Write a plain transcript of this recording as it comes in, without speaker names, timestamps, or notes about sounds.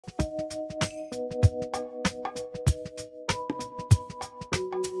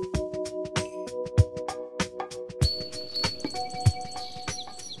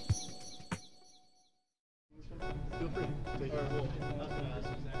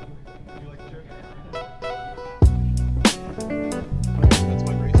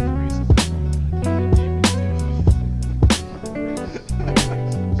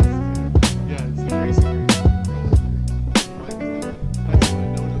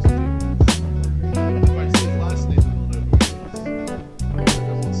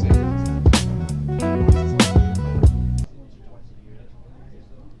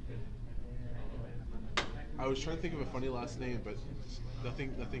funny last name, but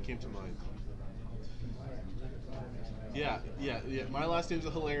nothing came to mind. Yeah. My last name's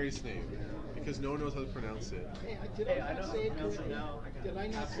a hilarious name because no one knows how to pronounce it. Hey, did I not say it correctly? Did I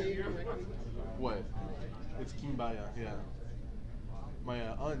not say it correctly? What? It's Kimbaya, yeah. My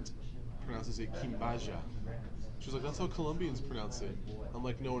aunt pronounces it Kimbaja. She's like, that's how Colombians pronounce it. I'm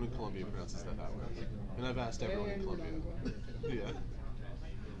like, no one in Colombia pronounces that way. And I've asked everyone in Colombia. Yeah.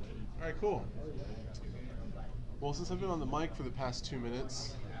 All right, cool. Well, since I've been on the mic for the past 2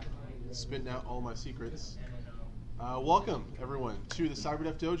 minutes, spitting out all my secrets, welcome, everyone, to the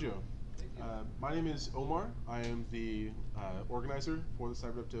CyberDef Dojo. My name is Omar. I am the organizer for the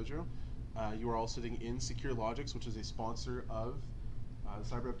CyberDef Dojo. You are all sitting in Secure Logics, which is a sponsor of the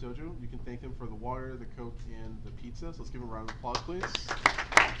CyberDef Dojo. You can thank them for the water, the Coke, and the pizza. So let's give them a round of applause, please.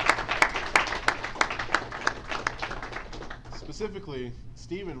 Specifically,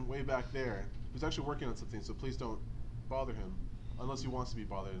 Steven, way back there, who's actually working on something, so please don't bother him, unless he wants to be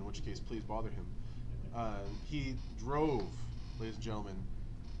bothered, in which case, please bother him. He drove, ladies and gentlemen,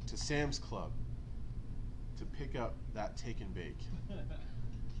 to Sam's Club to pick up that take and bake.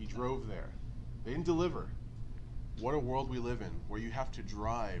 He drove there. They didn't deliver. What a world we live in, where you have to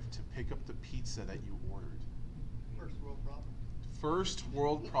drive to pick up the pizza that you ordered. First world problem. First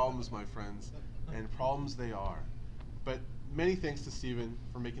world problems, my friends, and problems they are. But many thanks to Steven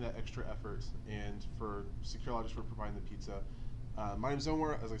for making that extra effort and for Secure Logics for providing the pizza. My name is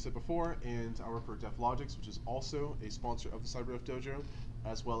Omar, as I said before, and I work for Def Logics, which is also a sponsor of the CyberDef Dojo,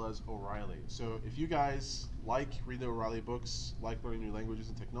 as well as O'Reilly. So if you guys like reading the O'Reilly books, like learning new languages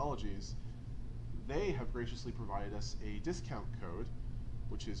and technologies, they have graciously provided us a discount code,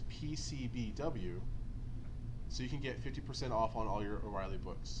 which is PCBW, so you can get 50% off on all your O'Reilly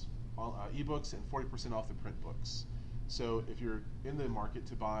books, ebooks, and 40% off the print books. So if you're in the market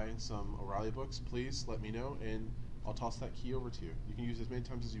to buy some O'Reilly books, please let me know, and I'll toss that key over to you. You can use it as many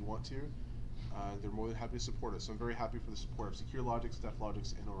times as you want to. They're more than happy to support us. So I'm very happy for the support of Secure Logics, Def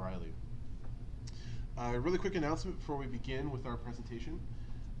Logics, and O'Reilly. A really quick announcement before we begin with our presentation.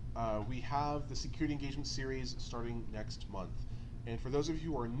 We have the Security Engagement Series starting next month. And for those of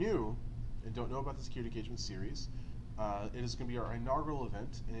you who are new and don't know about the Security Engagement Series, it is going to be our inaugural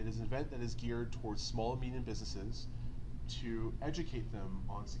event, and it is an event that is geared towards small and medium businesses to educate them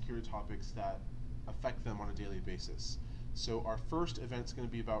on security topics that affect them on a daily basis. So our first event is going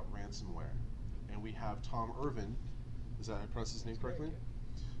to be about ransomware. And we have Tom Irvin, is that I pronounced his name correctly?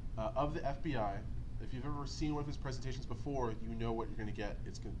 Of the FBI. If you've ever seen one of his presentations before, you know what you're going to get.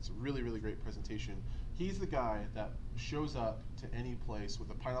 It's a really, really great presentation. He's the guy that shows up to any place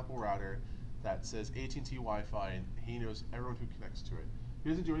with a Pineapple router that says AT&T Wi-Fi, and he knows everyone who connects to it. He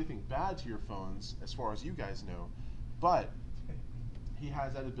doesn't do anything bad to your phones, as far as you guys know, but he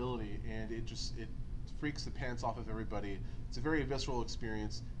has that ability, and it freaks the pants off of everybody. It's a very visceral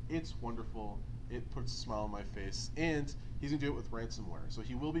experience. It's wonderful. It puts a smile on my face, and he's going to do it with ransomware. So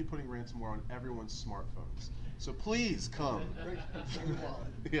he will be putting ransomware on everyone's smartphones. So please come.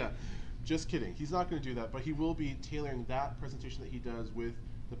 Yeah, just kidding. He's not going to do that, but he will be tailoring that presentation that he does with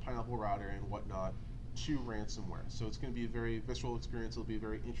the Pineapple router and whatnot to ransomware. So it's going to be a very visceral experience. It'll be a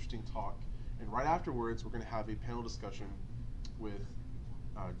very interesting talk. And right afterwards, we're going to have a panel discussion with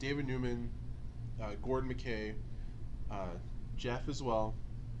David Newman, Gordon McKay, Jeff as well,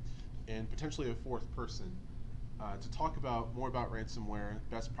 and potentially a fourth person to talk more about ransomware,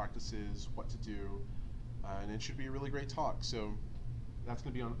 best practices, what to do, and it should be a really great talk. So that's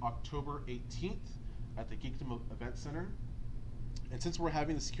going to be on October 18th at the Geekdom Event Center. And since we're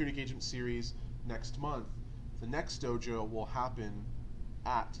having the Security Engagement Series next month, the next dojo will happen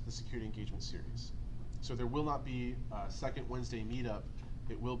at the Security Engagement Series. So there will not be a second Wednesday meetup.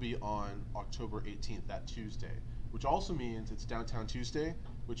 It will be on October 18th, that Tuesday, which also means it's Downtown Tuesday,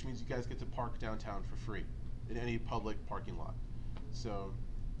 which means you guys get to park downtown for free in any public parking lot. So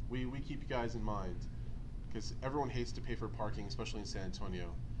we keep you guys in mind, because everyone hates to pay for parking, especially in San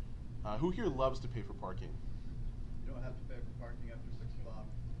Antonio. Who here loves to pay for parking? You don't have to pay for parking after 6 o'clock.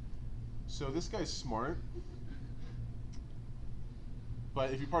 So this guy's smart,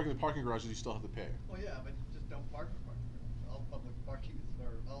 but if you park in the parking garages, you still have to pay. Well, yeah, but just don't park in parking garages. All public parking is,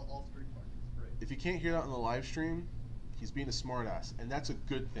 or all street parking is free. If you can't hear that on the live stream, he's being a smartass, and that's a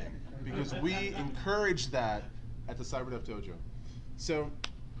good thing, because we encourage that at the CyberDef Dojo. So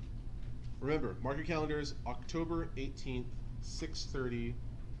remember, mark your calendars, October 18th, 6:30.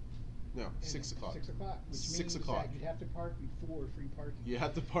 No, 6 o'clock. 6 o'clock, which 6 means o'clock. that you'd have to park before free parking. You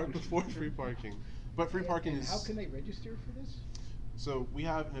have to park before free parking. But free parking and is... how can they register for this? So we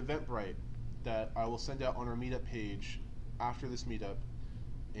have an Eventbrite that I will send out on our meetup page after this meetup.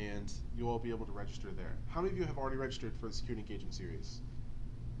 and you'll all be able to register there. How many of you have already registered for the Security Engagement Series?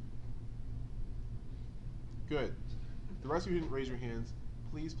 Good. The rest of you didn't raise your hands.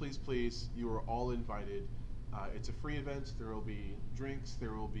 Please, please, please, you are all invited. It's a free event. There will be drinks,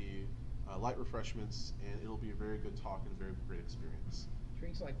 there will be light refreshments, and it'll be a very good talk and a very great experience.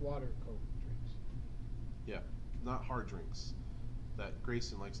 Drinks like water, Coke drinks. Yeah, not hard drinks that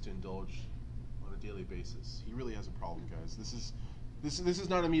Grayson likes to indulge on a daily basis. He really has a problem, guys. This is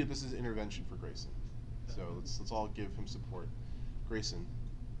not immediate. This is intervention for Grayson. So let's all give him support. Grayson,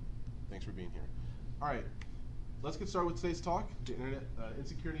 thanks for being here. All right, let's get started with today's talk, the Internet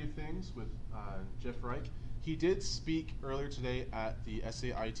Insecurity of Things with Jeff Reich. He did speak earlier today at the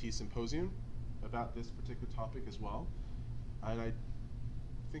SAIT Symposium about this particular topic as well. And I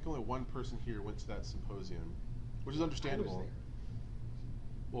think only one person here went to that symposium, which is understandable. I was there.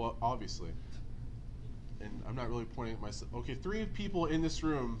 Well, obviously. And I'm not really pointing at myself. Okay, 3 people in this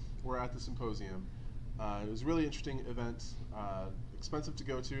room were at the symposium. It was a really interesting event, expensive to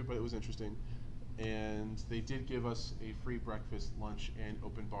go to, but it was interesting. And they did give us a free breakfast, lunch, and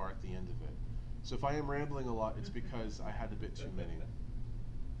open bar at the end of it. So if I am rambling a lot, it's because I had a bit too many.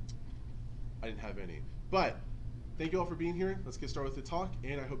 I didn't have any. But thank you all for being here. Let's get started with the talk,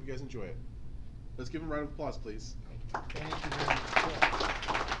 and I hope you guys enjoy it. Let's give them a round of applause, please. Thank you very much.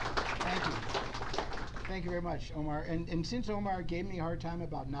 Thank you. Thank you very much, Omar. And since Omar gave me a hard time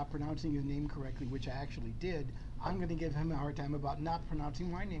about not pronouncing his name correctly, which I actually did, I'm going to give him a hard time about not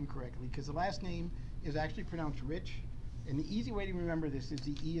pronouncing my name correctly, because the last name is actually pronounced Rich. And the easy way to remember this is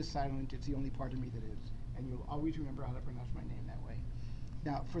the E is silent. It's the only part of me that is. And you'll always remember how to pronounce my name that way.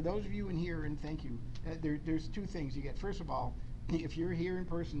 Now, for those of you in here, and thank you, there's 2 things you get. First of all, if you're here in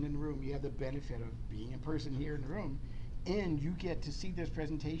person in the room, you have the benefit of being in person here in the room, and you get to see this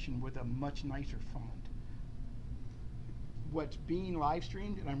presentation with a much nicer font. What's being live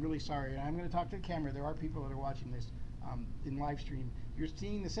streamed, and I'm really sorry, and I'm going to talk to the camera. There are people that are watching this in live stream. You're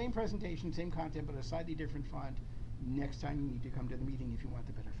seeing the same presentation, same content, but a slightly different font. Next time you need to come to the meeting if you want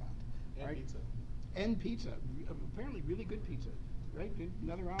the better font. And right? pizza. And pizza. Apparently really good pizza. Right?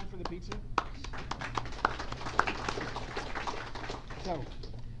 Another round for the pizza? So,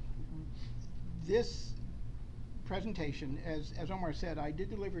 this presentation, as Omar said, I did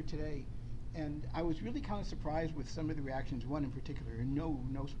deliver it today, and I was really kind of surprised with some of the reactions, one in particular, and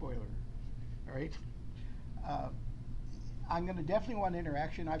no spoiler, all right? I'm going to definitely want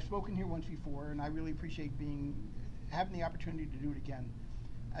interaction. I've spoken here once before, and I really appreciate having the opportunity to do it again.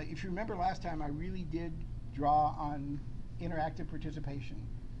 If you remember last time, I really did draw on interactive participation,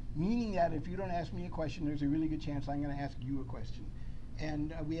 meaning that if you don't ask me a question, there's a really good chance I'm going to ask you a question.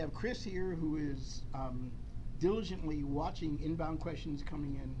 And we have Chris here, who is diligently watching inbound questions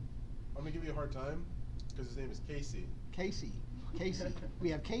coming in. I'm going to give you a hard time because his name is Casey. Casey. We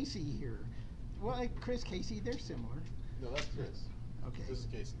have Casey here. Well, Chris, Casey, they're similar. No, that's Chris. Okay. This is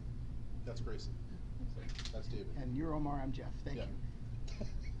Casey. That's Grayson. That's David. And you're Omar, I'm Jeff. Thank Yeah. you.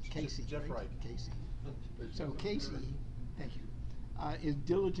 Casey. Jeff Reich. Casey. So Casey, thank you, is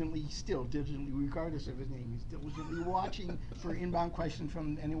diligently, regardless of his name, he's diligently watching for inbound questions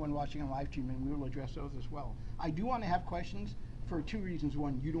from anyone watching on live stream, and we will address those as well. I do want to have questions for 2 reasons.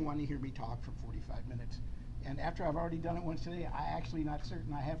 One, you don't want to hear me talk for 45 minutes. And after I've already done it once today, I actually not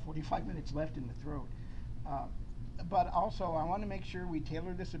certain I have 45 minutes left in the throat. But also, I want to make sure we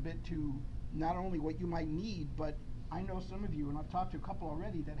tailor this a bit to not only what you might need, but I know some of you, and I've talked to a couple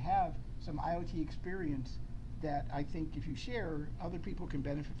already, that have some IoT experience that I think if you share, other people can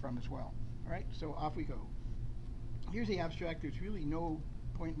benefit from as well. All right, so off we go. Here's the abstract. There's really no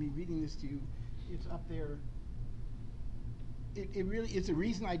point in me reading this to you. It's up there. It really is the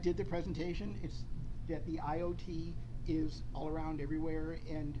reason I did the presentation. It's that the IoT is all around everywhere,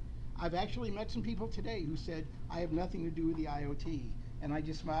 and I've actually met some people today who said, I have nothing to do with the IoT. And I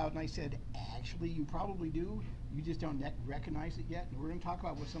just smiled and I said, actually, you probably do. You just don't recognize it yet. And we're going to talk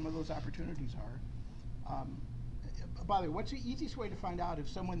about what some of those opportunities are. By the way, what's the easiest way to find out if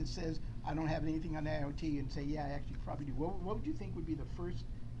someone that says, I don't have anything on the IoT, and say, yeah, I actually probably do? What would you think would be the first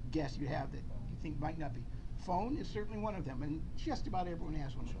guess you have that you think might not be? Phone is certainly one of them, and just about everyone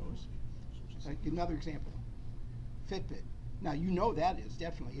has one of those. Another example, Fitbit. Now, you know that is,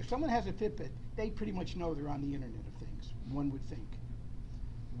 definitely. If someone has a Fitbit, they pretty much know they're on the Internet of Things, one would think.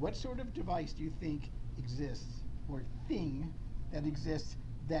 What sort of device do you think exists, or thing that exists,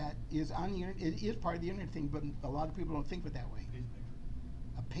 that is on the Internet? It is part of the Internet thing, but a lot of people don't think of it that way.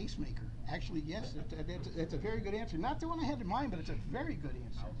 A pacemaker. Actually, yes, that's a very good answer. Not the one I had in mind, but it's a very good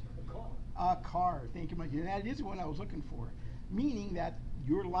answer. A car. Thank you, Mike. And that is the one I was looking for. Meaning that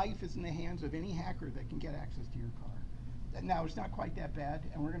your life is in the hands of any hacker that can get access to your car. Now, it's not quite that bad,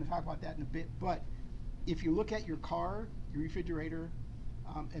 and we're going to talk about that in a bit, but if you look at your car, your refrigerator,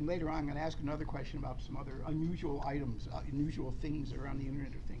 and later on I'm going to ask another question about some other unusual items, unusual things that are on the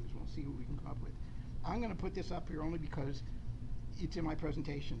Internet of Things. We'll see what we can come up with. I'm going to put this up here only because it's in my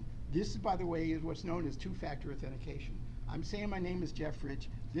presentation. This, by the way, is what's known as two-factor authentication. I'm saying my name is Jeff Rich.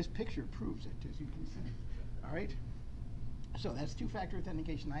 This picture proves it, as you can see. All right? So that's two-factor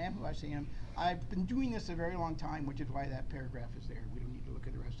authentication. I am who I say I am. I've been doing this a very long time, which is why that paragraph is there. We don't need to look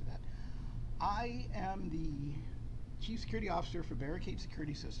at the rest of that. I am the Chief Security Officer for Barricade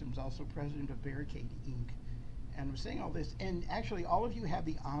Security Systems, also President of Barricade, Inc. And I'm saying all this, and actually all of you have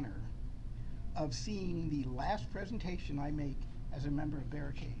the honor of seeing the last presentation I make as a member of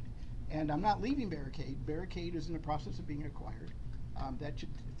Barricade. And I'm not leaving Barricade. Barricade is in the process of being acquired.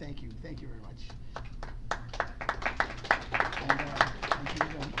 Thank you very much. And,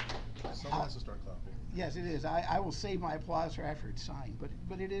 Someone has to start clapping. Yes, it is. I will save my applause for after it's signed,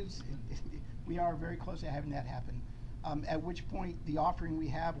 but it is, we are very close to having that happen. At which point the offering we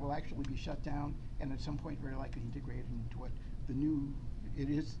have will actually be shut down, and at some point very likely integrated into what the new, it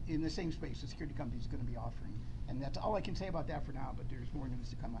is in the same space the security company is going to be offering. And that's all I can say about that for now, but there's more news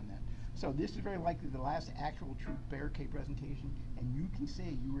to come on that. So this is very likely the last actual true Barricade presentation, and you can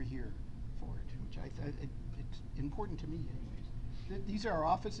say you were here for it, which it's important to me anyways. These are our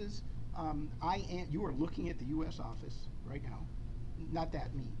offices. You are looking at the US office right now, not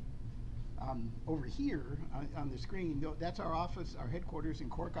that, me. Over here on the screen, that's our office, our headquarters in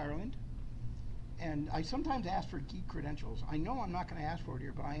Cork, Ireland. And I sometimes ask for geek credentials. I know I'm not going to ask for it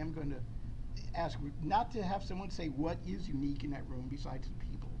here, but I am going to ask not to have someone say what is unique in that room besides the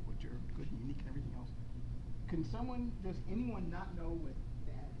people, which are good and unique and everything else. Does anyone not know what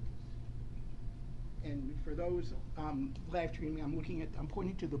that is? And for those live streaming, I'm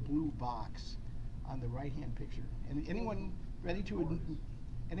pointing to the blue box on the right-hand picture. And anyone ready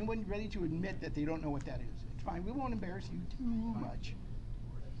to admit that they don't know what that is? It's fine. We won't embarrass you too much.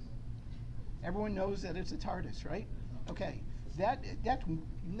 Everyone knows that it's a TARDIS, right? Okay. That's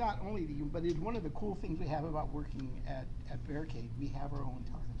not only but it's one of the cool things we have about working at Barricade. We have our own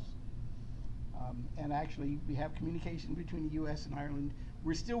TARDIS. And actually, we have communication between the US and Ireland.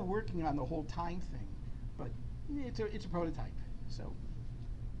 We're still working on the whole time thing, but it's a prototype. So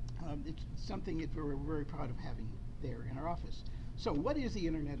it's something that we're very proud of having there in our office. So what is the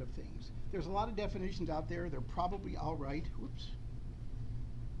Internet of Things? There's a lot of definitions out there. They're probably all right. Whoops.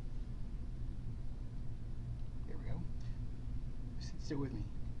 There we go. Stay with me.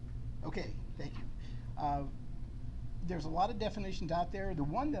 Okay, thank you. There's a lot of definitions out there. The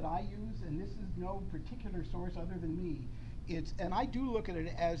one that I use, and this is no particular source other than me, and I do look at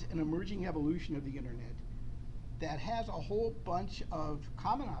it as an emerging evolution of the Internet that has a whole bunch of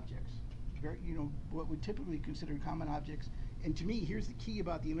common objects, what we typically consider common objects. And to me, here's the key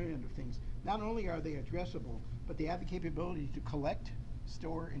about the Internet of Things. Not only are they addressable, but they have the capability to collect,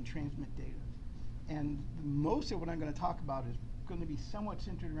 store, and transmit data. And most of what I'm going to talk about is going to be somewhat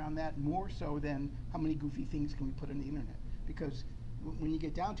centered around that, more so than how many goofy things can we put on the Internet. Because when you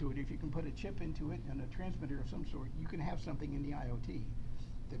get down to it, if you can put a chip into it and a transmitter of some sort, you can have something in the IoT.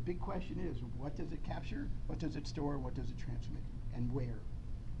 The big question is, what does it capture, what does it store, what does it transmit, and where?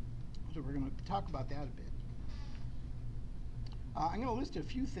 So we're going to talk about that a bit. I'm going to list a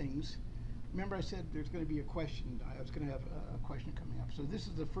few things. Remember I said there's going to be a question. I was going to have a question coming up. So this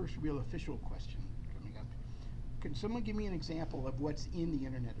is the first real official question coming up. Can someone give me an example of what's in the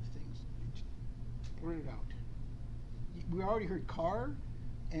Internet of Things? Blurt it out. We already heard car,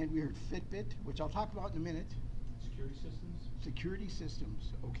 and we heard Fitbit, which I'll talk about in a minute. Security systems? Security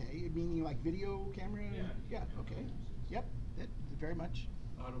systems, okay. Meaning like video camera? Yeah, okay. Yep, that very much.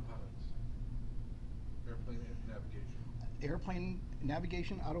 Autopilots. Airplane navigation. Airplane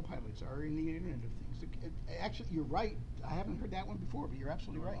navigation autopilots are in the Internet of Things. Actually, you're right. I haven't heard that one before, but you're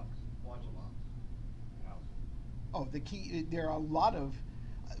absolutely right. Watch alarms. Oh, the key, there are a lot of,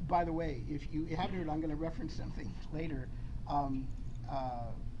 by the way, if you haven't heard, I'm going to reference something later.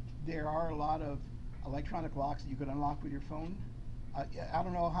 There are a lot of electronic locks that you could unlock with your phone. I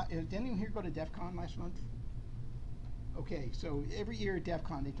don't know, did anyone here go to DEF CON last month? Okay, so every year at DEF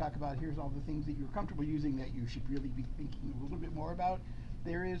CON they talk about here's all the things that you're comfortable using that you should really be thinking a little bit more about.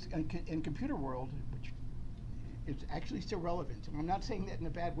 There is, in computer world, which is actually still relevant, and I'm not saying that in a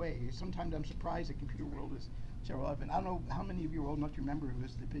bad way. Sometimes I'm surprised that computer world is still relevant. I don't know how many of you are old enough to remember it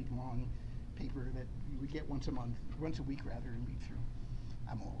was the big long paper that you would get once a week rather, and read through.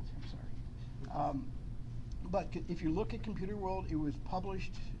 I'm old, I'm sorry. But if you look at Computer World, it was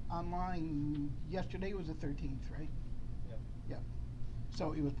published online yesterday. Was the 13th, right? Yep. Yep.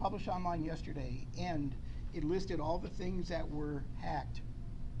 So it was published online yesterday, and it listed all the things that were hacked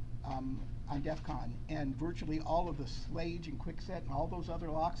on DEF CON, and virtually all of the Slage and Quickset and all those other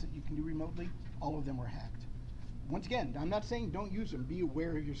locks that you can do remotely, all of them were hacked. Once again, I'm not saying don't use them. Be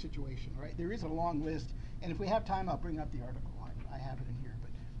aware of your situation, right? There is a long list, and if we have time, I'll bring up the article. I have it in here, but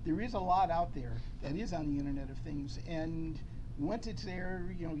there is a lot out there that is on the Internet of Things, and once it's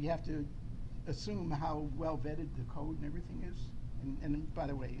there, you know, you have to assume how well vetted the code and everything is. And by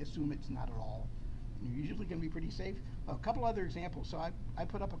the way, assume it's not at all. You're usually going to be pretty safe. A couple other examples. So I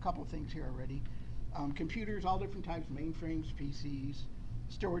put up a couple of things here already. Computers, all different types, mainframes, PCs,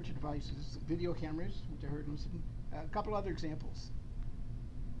 storage devices, video cameras, which I heard listed. A couple other examples.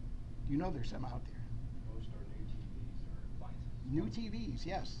 You know there's some out there. Most are new TVs or appliances. New TVs,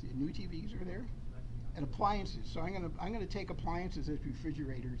 yes. New TVs are there. And appliances. So I'm gonna take appliances as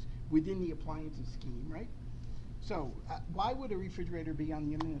refrigerators within the appliances scheme, right? So why would a refrigerator be on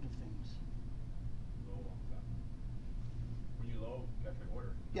the Internet of Things? When you low, you have to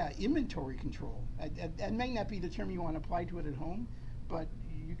order. Yeah, inventory control. That may not be the term you want to apply to it at home, but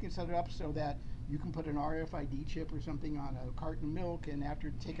you can set it up so that you can put an RFID chip or something on a carton of milk, and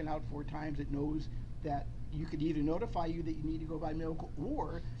after taking out 4 times, it knows that you could either notify you that you need to go buy milk,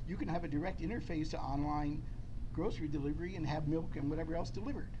 or you can have a direct interface to online grocery delivery and have milk and whatever else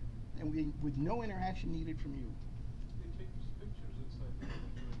delivered, and with no interaction needed from you. They take pictures inside the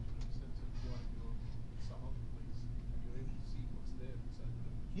refrigerator in the sense if you want to go some other place, and you're able to see what's there inside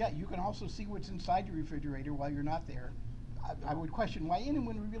the. Yeah, you can also see what's inside your refrigerator while you're not there. I would question why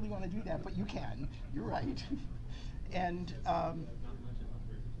anyone would really want to do that, but you can. You're right. And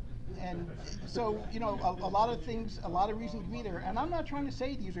so, you know, a lot of things, a lot of reasons to be there. And I'm not trying to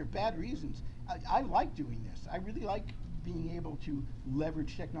say these are bad reasons. I like doing this. I really like being able to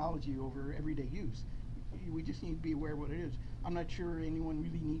leverage technology over everyday use. We just need to be aware of what it is. I'm not sure anyone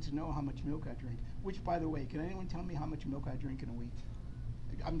really needs to know how much milk I drink. Which, by the way, can anyone tell me how much milk I drink in a week?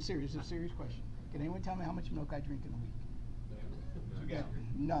 I'm serious. It's a serious question. Can anyone tell me how much milk I drink in a week? Yeah.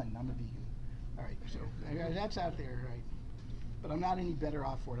 None. I'm a vegan. All right, so that's out there, right? But I'm not any better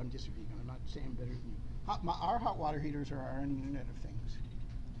off for it. I'm just a vegan. I'm not saying I'm better than you. Our hot water heaters are on the Internet of Things.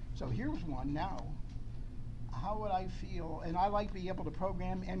 So here's one now. How would I feel? And I like being able to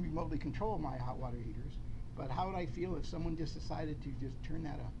program and remotely control my hot water heaters. But how would I feel if someone just decided to just turn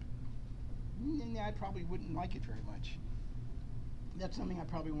that up? I probably wouldn't like it very much. That's something I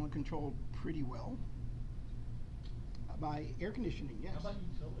probably want to control pretty well. My air conditioning, yes. How about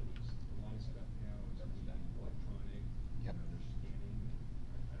utilities? A lot of stuff now is done electronic. Yep. You know, they're scanning.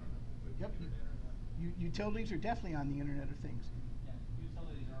 I don't know if it's with Yep. the internet or not. Utilities are definitely on the Internet of Things. Yeah,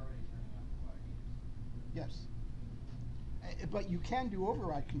 utilities are already turning off the water heaters. Yes. But you can do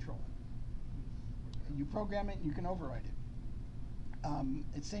override control. You program it and you can override it.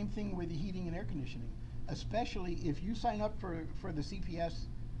 It's same thing with the heating and air conditioning, especially if you sign up for the CPS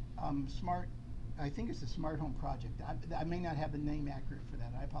smart, I think it's the Smart Home Project. I may not have the name accurate for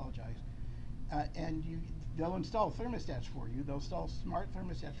that. I apologize. And they'll install thermostats for you. They'll install smart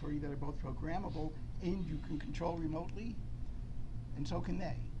thermostats for you that are both programmable and you can control remotely, and so can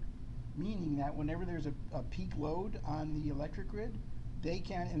they. Meaning that whenever there's a peak load on the electric grid, they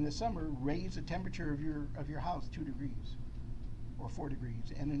can, in the summer, raise the temperature of your house 2 degrees or 4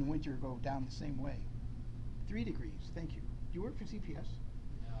 degrees, and in the winter go down the same way. 3 degrees. Thank you. Do you work for CPS?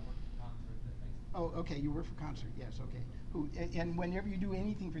 Yeah, I work for Concert that makes. Oh, okay, you work for Concert, yes, okay. And whenever you do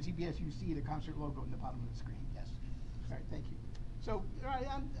anything for CPS, you see the Concert logo in the bottom of the screen, yes. All right, thank you. So, all right,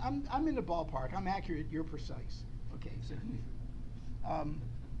 I'm in the ballpark. I'm accurate, you're precise. Okay,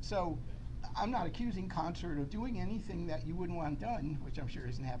 so I'm not accusing Concert of doing anything that you wouldn't want done, which I'm sure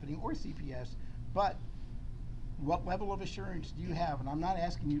isn't happening, or CPS, but what level of assurance do you have, and I'm not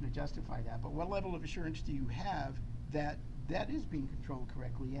asking you to justify that, but what level of assurance do you have that that is being controlled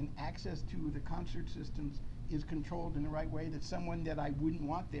correctly and access to the Concert systems is controlled in the right way, that someone that I wouldn't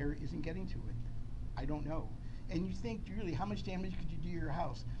want there isn't getting to it? I don't know. And you think, really, how much damage could you do to your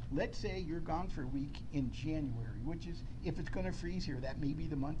house? Let's say you're gone for a week in January, which is, if it's going to freeze here, that may be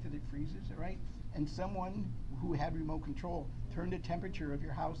the month that it freezes, all right? And someone who had remote control turned the temperature of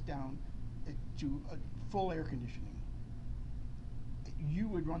your house down to full air conditioning. You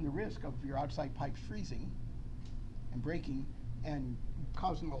would run the risk of your outside pipes freezing and breaking and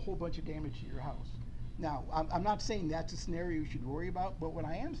causing a whole bunch of damage to your house. Now, I'm not saying that's a scenario you should worry about, but what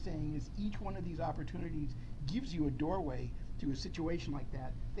I am saying is each one of these opportunities gives you a doorway to a situation like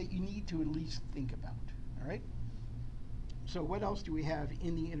that that you need to at least think about, all right? So what else do we have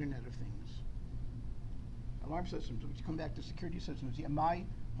in the Internet of Things? Alarm systems, which come back to security systems. Yeah, my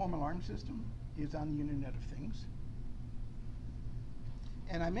home alarm system is on the Internet of Things.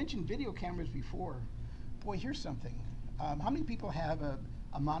 And I mentioned video cameras before. boy, here's something. How many people have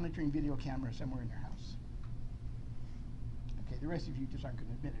a monitoring video camera somewhere in their house? Okay, the rest of you just aren't going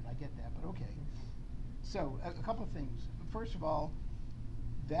to admit it. I get that, but okay. So a couple of things. First of all,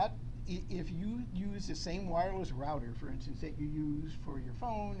 that if you use the same wireless router, for instance, that you use for your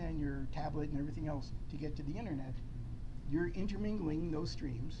phone and your tablet and everything else to get to the internet, you're intermingling those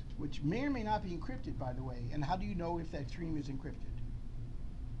streams, which may or may not be encrypted, by the way. And how do you know if that stream is encrypted?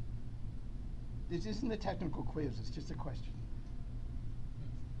 This isn't a technical quiz, it's just a question.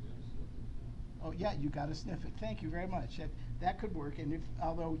 Oh yeah, you got to sniff it. Thank you very much. That could work, and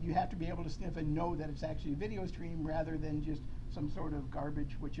although you have to be able to sniff and know that it's actually a video stream rather than just some sort of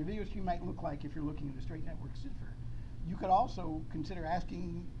garbage, which a video stream might look like if you're looking at a straight network cipher. You could also consider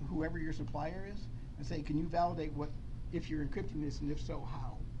asking whoever your supplier is and say, can you validate if you're encrypting this, and if so,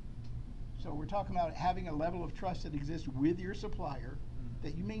 how? So we're talking about having a level of trust that exists with your supplier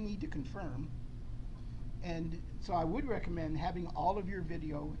that you may need to confirm. And so I would recommend having all of your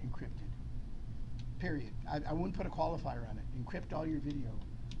video encrypted. Period. I wouldn't put a qualifier on it. Encrypt all your video.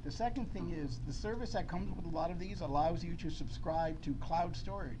 The second thing is the service that comes with a lot of these allows you to subscribe to cloud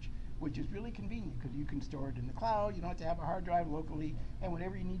storage, which is really convenient because you can store it in the cloud. You don't have to have a hard drive locally, and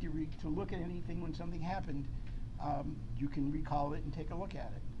whenever you need to look at anything when something happened, you can recall it and take a look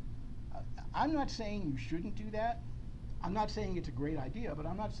at it. I'm not saying you shouldn't do that. I'm not saying it's a great idea, but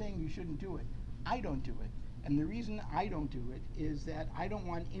I'm not saying you shouldn't do it. I don't do it. And the reason I don't do it is that I don't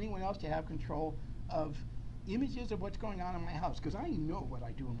want anyone else to have control of images of what's going on in my house, because I know what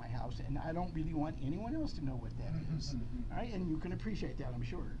I do in my house, and I don't really want anyone else to know what that is. All right, and you can appreciate that, I'm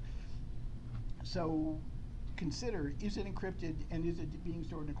sure. So consider, is it encrypted and is it being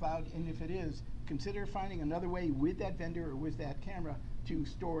stored in the cloud? And if it is, consider finding another way with that vendor or with that camera to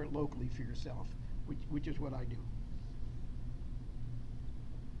store it locally for yourself, which is what I do.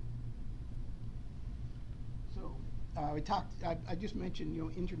 So I just mentioned,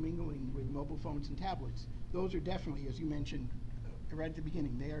 intermingling with mobile phones and tablets. Those are definitely, as you mentioned right at the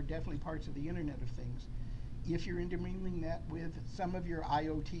beginning, they are definitely parts of the Internet of Things. If you're intermingling that with some of your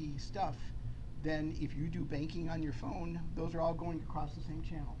IoT stuff, then if you do banking on your phone, those are all going across the same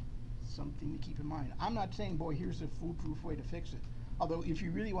channel. Something to keep in mind. I'm not saying, boy, here's a foolproof way to fix it. Although if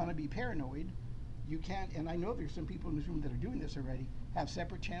you really want to be paranoid, you can, and I know there's some people in this room that are doing this already, have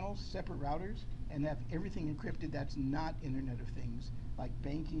separate channels, separate routers, and have everything encrypted that's not Internet of Things, like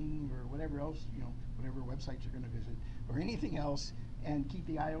banking or whatever else, whatever websites you're going to visit, or anything else, and keep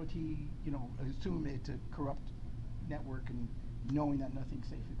the IoT, assume it's a corrupt network and knowing that nothing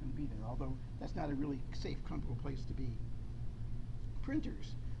safe is going to be there, although that's not a really safe, comfortable place to be.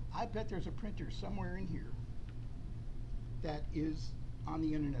 Printers. I bet there's a printer somewhere in here that is on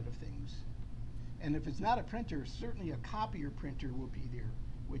the Internet of Things. And if it's not a printer, certainly a copier printer will be there,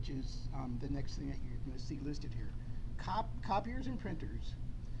 which is the next thing that you're going to see listed here. Copiers and printers,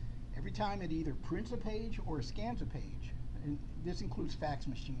 every time it either prints a page or scans a page, and this includes fax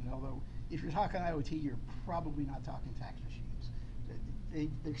machine, although if you're talking IoT, you're probably not talking fax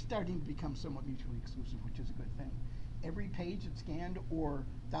machines. They're starting to become somewhat mutually exclusive, which is a good thing. Every page that's scanned or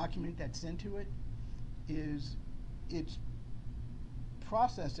document that's sent to it it's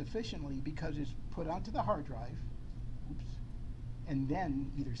processed efficiently because it's put onto the hard drive, and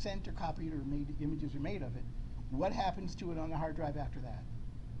then either sent or copied or images are made of it. What happens to it on the hard drive after that?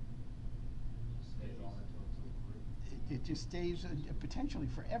 It just stays potentially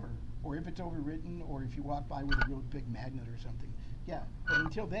forever, or if it's overwritten, or if you walk by with a real big magnet or something. Yeah, but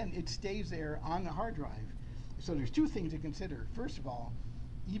until then, it stays there on the hard drive. So there's two things to consider. First of all,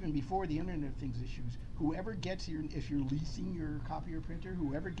 even before the Internet of Things issues, whoever gets if you're leasing your copier printer,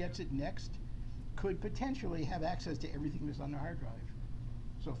 whoever gets it next could potentially have access to everything that's on the hard drive.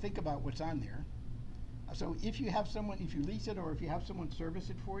 So think about what's on there. So if you have someone, if you lease it or if you have someone service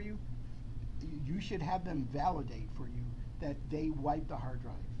it for you, you should have them validate for you that they wipe the hard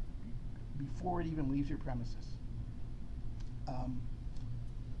drive before it even leaves your premises.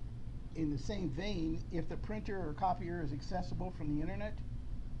 In the same vein, if the printer or copier is accessible from the internet,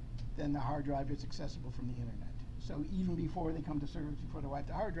 then the hard drive is accessible from the internet. So even before they come to service, before they wipe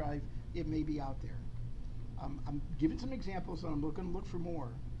the hard drive, it may be out there. I'm giving some examples, and I'm going to look for more.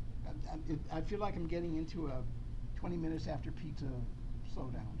 I feel like I'm getting into a 20 minutes after pizza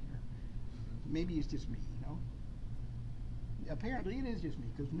slowdown here. Maybe it's just me, Apparently it is just me,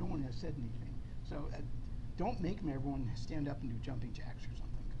 because no one has said anything. So don't make everyone stand up and do jumping jacks or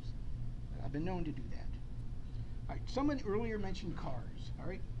something, because I've been known to do that. All right, someone earlier mentioned cars, all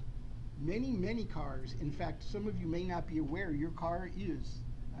right? Many, many cars, in fact, some of you may not be aware your car is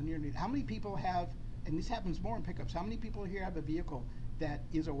on the internet. How many people have, and this happens more in pickups, how many people here have a vehicle that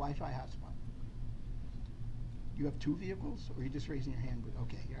is a Wi-Fi hotspot? You have two vehicles, or are you just raising your hand with,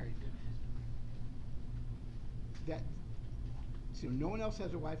 okay, all right. That, so no one else has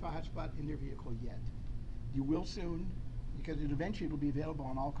a Wi-Fi hotspot in their vehicle yet. You will soon, because it eventually will be available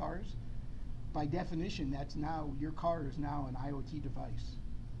on all cars. By definition, that's now, your car is now an IoT device.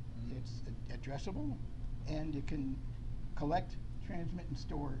 It's addressable, and it can collect, transmit, and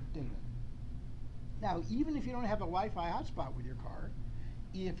store data. Now, even if you don't have a Wi-Fi hotspot with your car,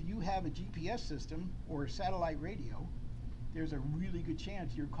 if you have a GPS system or a satellite radio, there's a really good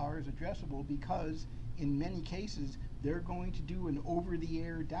chance your car is addressable, because in many cases, they're going to do an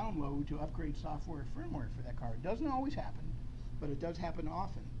over-the-air download to upgrade software firmware for that car. It doesn't always happen, but it does happen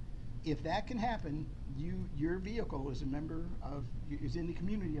often. If that can happen, your vehicle is a member of, is in the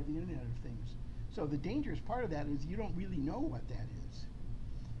community of the Internet of Things. So the dangerous part of that is you don't really know what that is.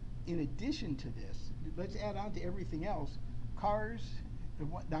 In addition to this, let's add on to everything else. Cars,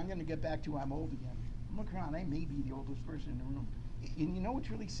 now I'm going to get back to I'm old again. I'm looking around, I may be the oldest person in the room. And you know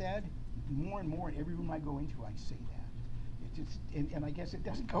what's really sad? More and more in every room I go into, I say that. It just, and I guess it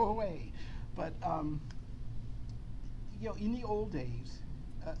doesn't go away. But you know, in the old days,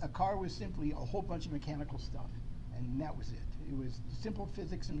 a car was simply a whole bunch of mechanical stuff, and that was it. It was simple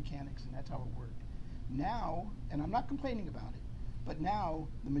physics and mechanics, and that's how it worked. Now, and I'm not complaining about it, but now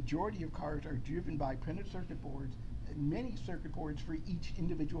the majority of cars are driven by printed circuit boards, many circuit boards for each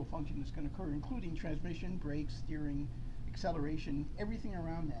individual function that's going to occur, including transmission, brakes, steering, acceleration, everything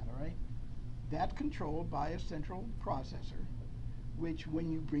around that, all right? That's controlled by a central processor, which when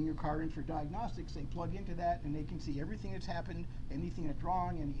you bring your car in for diagnostics, they plug into that and they can see everything that's happened, anything that's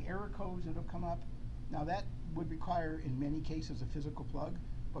wrong, any error codes that have come up. Now that would require, in many cases, a physical plug,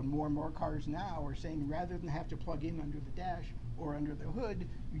 but more and more cars now are saying rather than have to plug in under the dash or under the hood,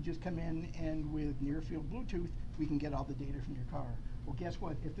 you just come in and with near-field Bluetooth, we can get all the data from your car. Well, guess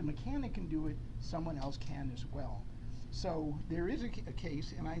what? If the mechanic can do it, someone else can as well. So there is a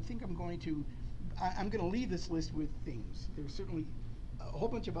case, and I think I'm going to leave this list with things. There's certainly a whole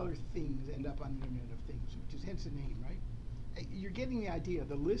bunch of other things end up on the Internet of Things, which is hence the name, right? You're getting the idea.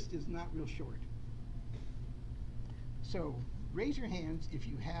 The list is not real short. So raise your hands if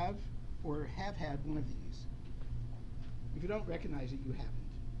you have or have had one of these. If you don't recognize it, you haven't.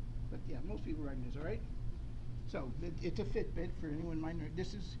 But yeah, most people recognize, all right? So it's a Fitbit for anyone minor.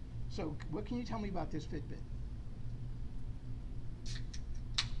 This is, so what can you tell me about this Fitbit?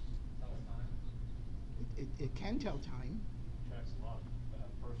 It can tell time. Tracks a lot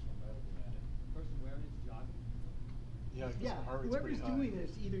of personal medical data. Person wearing it's jogging. Yeah, 'cause Yeah, the heart rate's whoever's pretty high. doing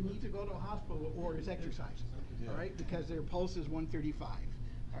this either needs to go to a hospital or is exercising, Yeah. all right? Because their pulse is 135,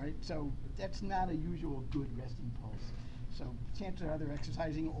 all right? So that's not a usual good resting pulse. So chances are they're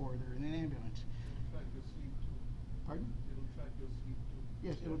exercising or they're in an ambulance. It'll track your sleep too. Pardon? It'll track your sleep too.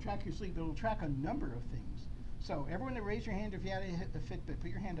 Yes, it'll track your sleep. It'll track a number of things. So everyone that raise your hand if you had a Fitbit, put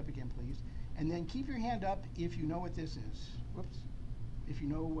your hand up again, please. And then keep your hand up if you know what this is. Whoops. If you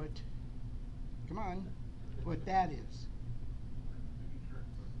know what, come on, what that is.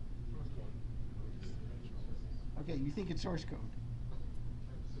 Okay, you think it's source code.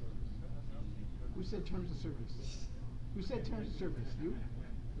 Who said terms of service? Who said terms of service? You?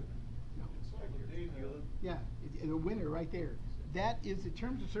 No. Yeah, a winner right there. That is the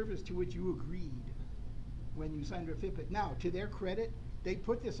terms of service to which you agreed when you signed up for Fitbit. Now, to their credit, they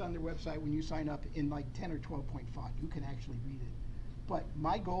put this on their website when you sign up in like 10 or 12 point font. You can actually read it. But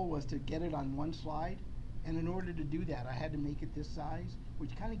my goal was to get it on one slide, and in order to do that, I had to make it this size,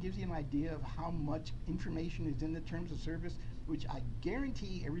 which kind of gives you an idea of how much information is in the terms of service, which I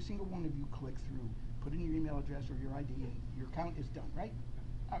guarantee every single one of you click through, put in your email address or your ID, and your account is done, right?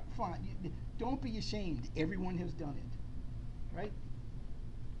 Fine. Don't be ashamed. Everyone has done it, right?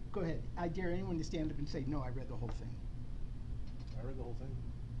 Go ahead. I dare anyone to stand up and say, no, I read the whole thing. I read the whole thing.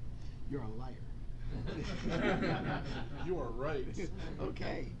 You're a liar. You are right.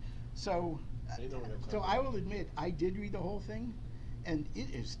 Okay, so I will admit I did read the whole thing, and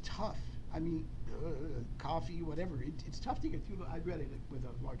it is tough. I mean, coffee, whatever. It's tough to get through. I read it with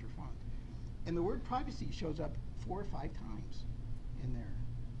a larger font, and the word privacy shows up 4 or 5 times in there,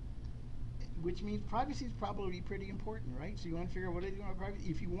 which means privacy is probably pretty important, right? So you want to figure out what they're doing about privacy.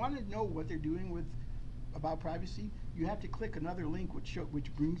 If you want to know what they're doing about privacy, you have to click another link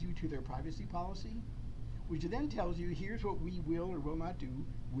which brings you to their privacy policy, which then tells you here's what we will or will not do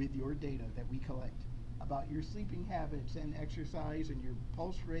with your data that we collect about your sleeping habits and exercise and your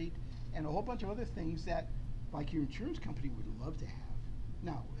pulse rate and a whole bunch of other things that, like, your insurance company would love to have.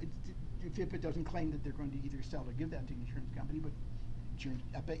 Now, Fitbit doesn't claim that they're going to either sell or give that to the insurance company, but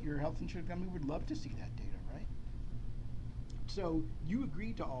I bet your health insurance company would love to see that data, right? So you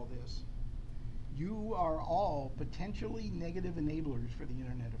agreed to all this. you are all potentially negative enablers for the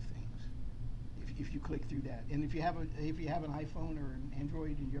Internet of Things. If you click through that, and if you have an iPhone or an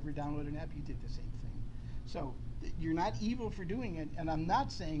Android and you ever download an app, you did the same thing. So you're not evil for doing it, and I'm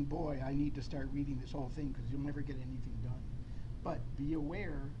not saying, boy, I need to start reading this whole thing because you'll never get anything done. But be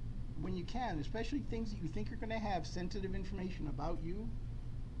aware when you can, especially things that you think are going to have sensitive information about you.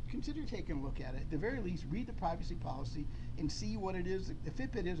 Consider taking a look at it. At the very least, read the privacy policy and see what it is. The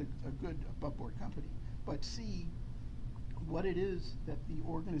Fitbit is a good above-board company, but see what it is that the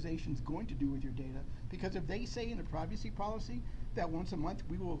organization's going to do with your data. Because if they say in the privacy policy that once a month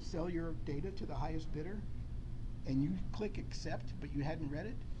we will sell your data to the highest bidder, and you click accept, but you hadn't read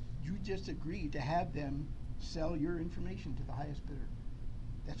it, you just agreed to have them sell your information to the highest bidder.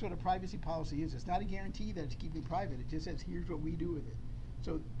 That's what a privacy policy is. It's not a guarantee that it's keeping private. It just says, here's what we do with it.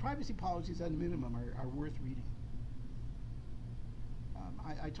 So privacy policies at a minimum are worth reading.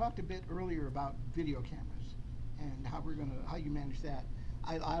 I talked a bit earlier about video cameras and how you manage that.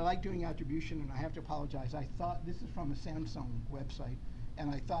 I like doing attribution, and I have to apologize. I thought this is from a Samsung website,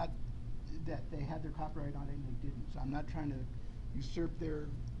 and I thought that they had their copyright on it, and they didn't. So I'm not trying to usurp their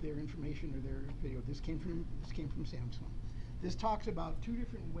information or their video. This came from Samsung. This talks about 2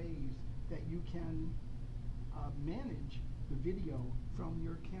 different ways that you can manage the video from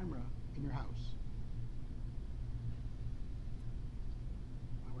your camera in your house.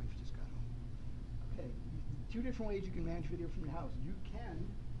 My wife just got home. Okay, 2 different ways you can manage video from your house. You can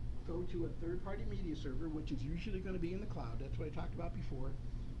go to a third-party media server, which is usually going to be in the cloud. That's what I talked about before.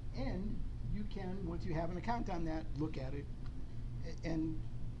 And you can, once you have an account on that, look at it. And,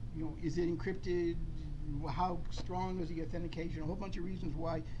 is it encrypted? How strong is the authentication? A whole bunch of reasons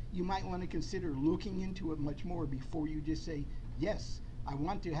why you might want to consider looking into it much more before you just say, yes, I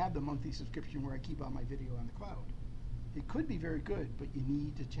want to have the monthly subscription where I keep all my video on the cloud. It could be very good, but you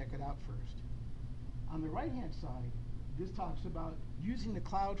need to check it out first. On the right-hand side, this talks about using the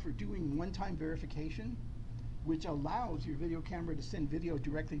cloud for doing one-time verification, which allows your video camera to send video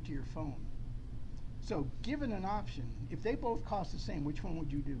directly to your phone. So given an option, if they both cost the same, which one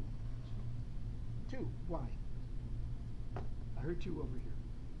would you do? 2. Why? I heard 2 over here.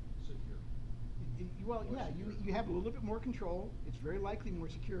 Secure. Well, yeah, you have a little bit more control. It's very likely more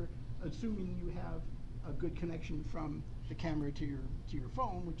secure, assuming you have a good connection from the camera to your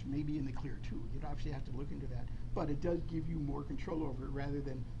phone, which may be in the clear too. You'd obviously have to look into that, but it does give you more control over it rather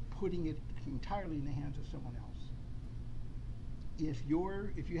than putting it entirely in the hands of someone else.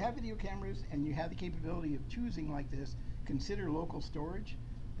 If you have video cameras and you have the capability of choosing like this, consider local storage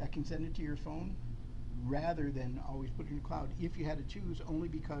that can send it to your phone rather than always put it in the cloud if you had to choose, only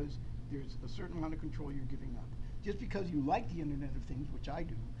because there's a certain amount of control you're giving up. Just because you like the Internet of Things, which I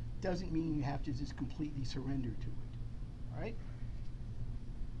do, doesn't mean you have to just completely surrender to it. All right?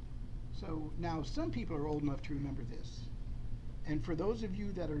 So now some people are old enough to remember this. And for those of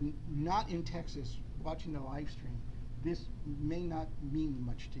you that are not in Texas watching the live stream, this may not mean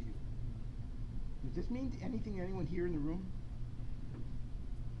much to you. Does this mean anything to anyone here in the room?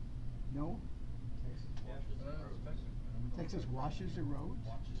 No? Texas washes the roads?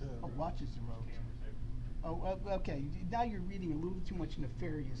 Oh, watches the roads. Oh, okay. Now you're reading a little too much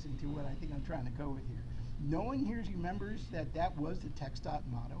nefarious into what I think I'm trying to go with here. No one here remembers that was the TxDOT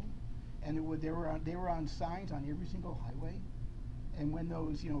motto, and they were on signs on every single highway. And when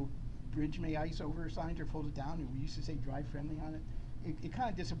those bridge may ice over signs are folded down, and we used to say drive friendly on it, it kind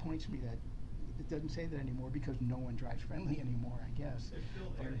of disappoints me that it doesn't say that anymore because no one drives friendly anymore, I guess. They're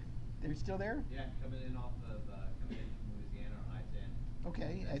still there. They're still there? Yeah, coming in from Louisiana on I-10.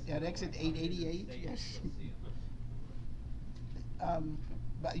 Okay, That's at still exit like 888, state, yes. you'll see 'em.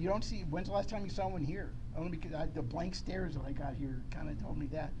 But you don't see, when's the last time you saw one here? Only because the blank stares that I got here kind of told me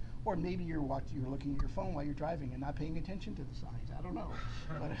that. Or maybe you're looking at your phone while you're driving and not paying attention to the signs. I don't know.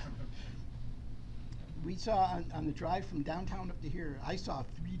 But we saw on the drive from downtown up to here, I saw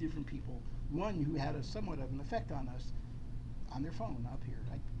 3 different people. One who had somewhat of an effect on us on their phone up here.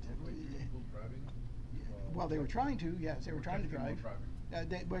 People driving? Well, they were trying to, yes, they were trying to drive.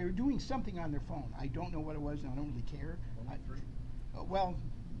 They were doing something on their phone. I don't know what it was, and I don't really care. Well,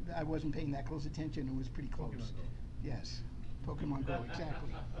 I wasn't paying that close attention. It was pretty close. Pokemon Go. Yes, Pokemon Go,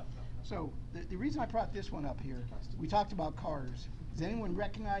 exactly. So the reason I brought this one up here, we talked about cars. Does anyone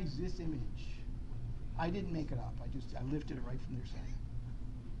recognize this image? I didn't make it up. I lifted it right from their site.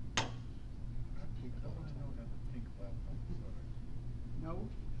 No?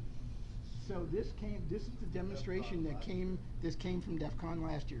 So this is the demonstration this came from DEF CON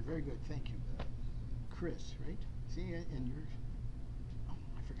last year. Very good, thank you. Chris, right? See, and yours? Oh,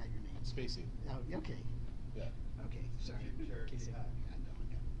 I forgot your name. Spacey. Oh, okay. Yeah. Okay, sorry. Sure, Okay, yeah. I know,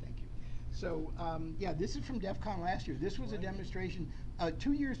 yeah, thank you. So yeah, this is from DEF CON last year. This was a demonstration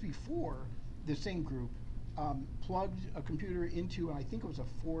 2 years before. The same group plugged a computer into, I think it was a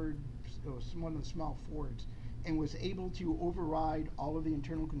Ford, it was one of the small Fords, and was able to override all of the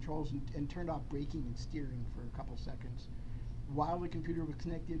internal controls and turned off braking and steering for a couple seconds while the computer was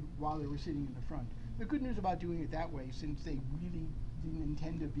connected, while they were sitting in the front. The good news about doing it that way, since they really didn't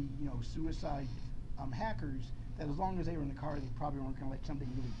intend to be, suicide hackers, that as long as they were in the car, they probably weren't going to let something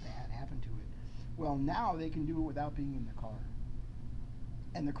really bad happen to it. Well, now they can do it without being in the car.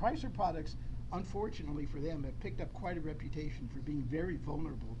 And the Chrysler products, unfortunately for them, have picked up quite a reputation for being very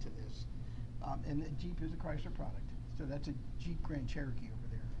vulnerable to this. And the Jeep is a Chrysler product. So that's a Jeep Grand Cherokee over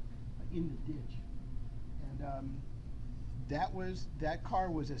there in the ditch. And that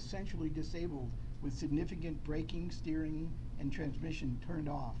car was essentially disabled with significant braking, steering, and transmission turned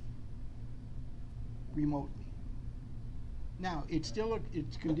off remotely. Now, it's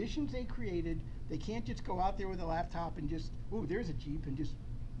conditions they created. They can't just go out there with a laptop and just, oh, there's a Jeep, and just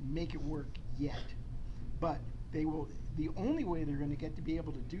make it work yet. But they will. The only way they're going to get to be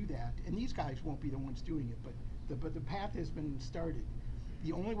able to do that, and these guys won't be the ones doing it, but the path has been started.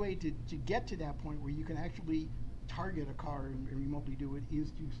 The only way to get to that point where you can actually target a car and remotely do it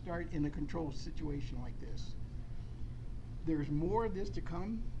is to start in a control situation like this. There's more of this to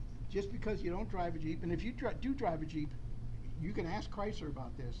come. Just because you don't drive a Jeep, and if you do drive a Jeep, you can ask Chrysler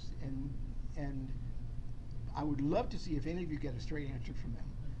about this, and I would love to see if any of you get a straight answer from them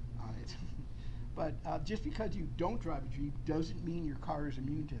on it. But just because you don't drive a Jeep doesn't mean your car is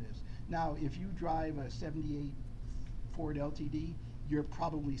immune to this. Now, if you drive a 78 Ford LTD, you're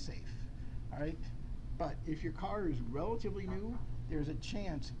probably safe, all right? But if your car is relatively new, there's a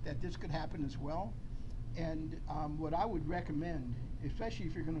chance that this could happen as well. And what I would recommend, especially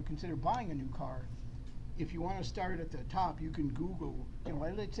if you're going to consider buying a new car, if you want to start at the top, you can Google,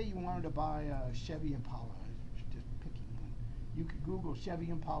 let's say you wanted to buy a Chevy Impala, just picking one. You could Google Chevy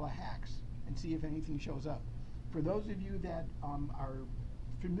Impala hacks and see if anything shows up. For those of you that are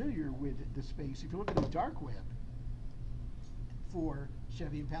familiar with the space, if you look at the dark web for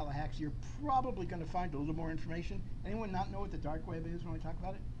Chevy Impala hacks, you're probably going to find a little more information. Anyone not know what the dark web is when I talk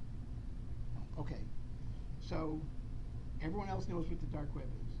about it? No. Okay. So everyone else knows what the dark web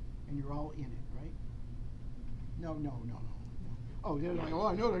is, and you're all in it, right? No. Oh, they're like, oh,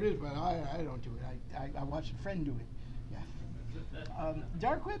 I know what it is, but I don't do it. I watched a friend do it. Yeah.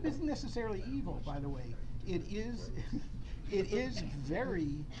 Dark web isn't necessarily evil, by the way. It is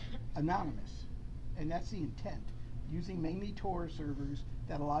very anonymous, and that's the intent. Using mainly Tor servers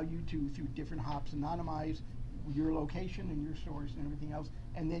that allow you to, through different hops, anonymize your location and your source and everything else,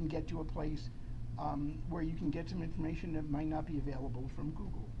 and then get to a place where you can get some information that might not be available from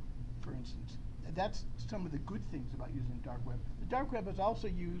Google, for instance. That's some of the good things about using the dark web. The dark web is also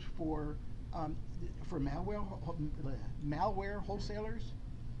used for malware wholesalers.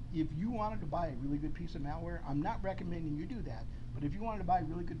 If you wanted to buy a really good piece of malware, I'm not recommending you do that, but if you wanted to buy a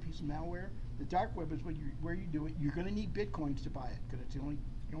really good piece of malware, the dark web is where you do it. You're going to need bitcoins to buy it because it's the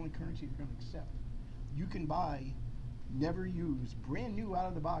only currency you're going to accept. You can buy never used, brand new out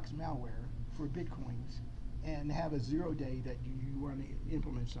of the box malware for bitcoins and have a 0 day that you want to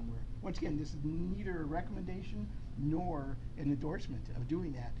implement somewhere. Once again, this is neither a recommendation nor an endorsement of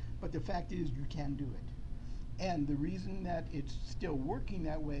doing that, but the fact is you can do it. And the reason that it's still working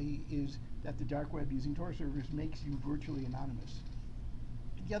that way is that the dark web using Tor servers makes you virtually anonymous.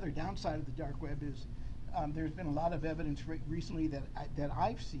 The other downside of the dark web is there's been a lot of evidence recently that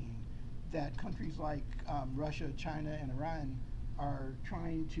I've seen that countries like Russia, China, and Iran are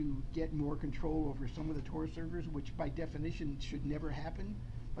trying to get more control over some of the Tor servers, which by definition should never happen,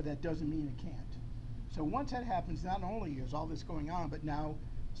 but that doesn't mean it can't. So once that happens, not only is all this going on, but now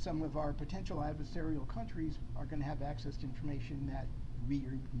some of our potential adversarial countries are going to have access to information that we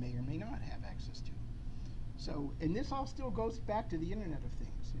may or may not have access to. So, and this all still goes back to the Internet of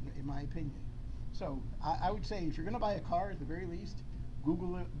Things, in my opinion. So I would say if you're going to buy a car, at the very least,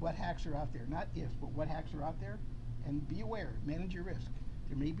 Google what hacks are out there. Not if, but what hacks are out there, and be aware, manage your risk.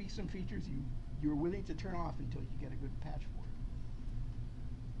 There may be some features you're willing to turn off until you get a good patch for it.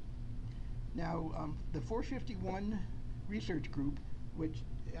 Now, the 451 research group, which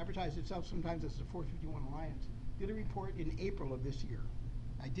advertised itself sometimes as the 451 Alliance, did a report in April of this year.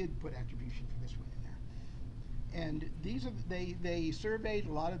 I did put attribution for this one in there. And these are, they surveyed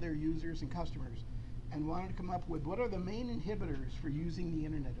a lot of their users and customers and wanted to come up with what are the main inhibitors for using the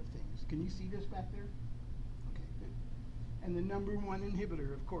Internet of Things. Can you see this back there? Okay, good. And the number one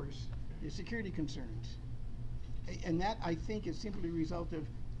inhibitor, of course, is security concerns. And that, I think, is simply a result of,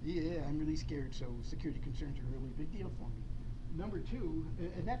 yeah, I'm really scared, so security concerns are a really big deal for me. Number two,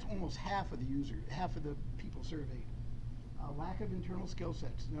 and that's almost half of the half of the people surveyed. Lack of internal skill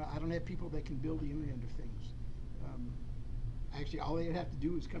sets. Now, I don't have people that can build the Internet of Things. Actually, all they'd have to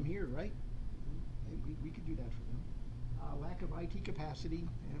do is come here, right? And we could do that for them. Lack of IT capacity,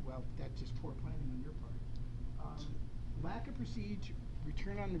 and well, that's just poor planning on your part. Lack of perceived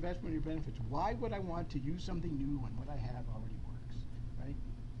return on investment or benefits. Why would I want to use something new when what I have already works, right?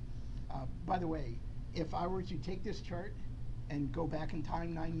 By the way, if I were to take this chart and go back in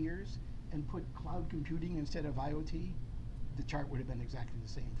time 9 years and put cloud computing instead of IoT, the chart would have been exactly the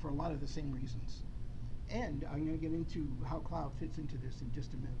same for a lot of the same reasons. And I'm going to get into how cloud fits into this in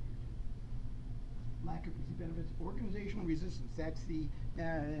just a minute. Lack of perceived benefits, organizational resistance. That's the,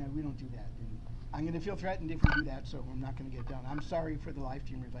 we don't do that. And I'm going to feel threatened if we do that, so I'm not going to get done. I'm sorry for the live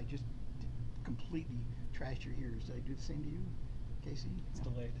streamers. I just completely trashed your ears. Did I do the same to you, Casey? It's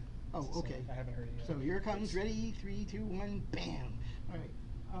No. delayed. Oh, So okay. I haven't heard it yet. So here it comes. Ready? 3, 2, 1. Bam. All right.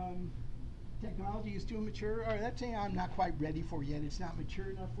 Technology is too immature. All right, that's saying I'm not quite ready for yet. It's not mature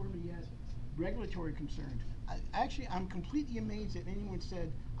enough for me yet. Regulatory concerns. Actually, I'm completely amazed that anyone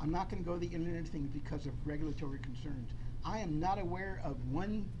said I'm not going to go to the Internet of Things because of regulatory concerns. I am not aware of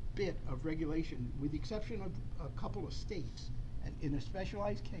one bit of regulation, with the exception of a couple of states, and in a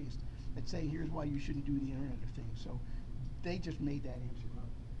specialized case, that say here's why you shouldn't do the Internet of Things. So they just made that answer up.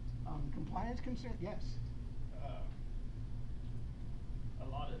 Compliance concern, yes. A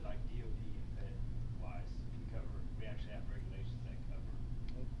lot of like DoD and Fed wise, we actually have regulations that cover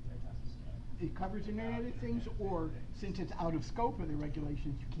that type of stuff. It covers Internet of Things, or since it's out of scope of the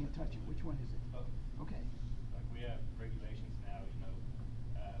regulations, you can't touch it. Which one is it? Both. Okay. Like we have regulations now,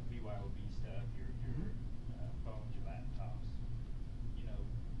 BYOB stuff, your phones, your laptops,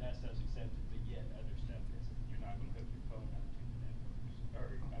 that stuff's accepted, but yet other stuff isn't. You're not going to hook your phone up to the networks,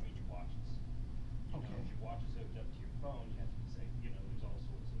 or your watches. Okay. If your watch is hooked up to your phone, you have to say, there's all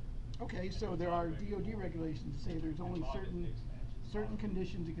sorts of. Okay, so there are DoD regulations that say there's only certain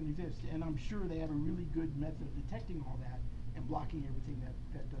conditions that can exist, and I'm sure they have a really good method of detecting all that and blocking everything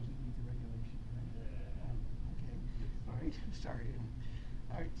that doesn't meet the regulation, right? Yeah. Okay, all right, sorry.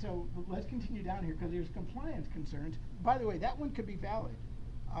 All right, so let's continue down here because there's compliance concerns. By the way, that one could be valid.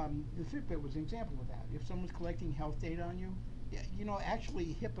 The Fitbit was an example of that. If someone's collecting health data on you,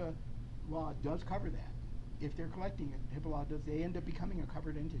 actually HIPAA law does cover that. If they're collecting it, HIPAA law does, they end up becoming a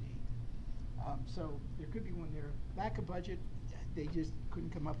covered entity. So there could be one there. Lack of budget, they just couldn't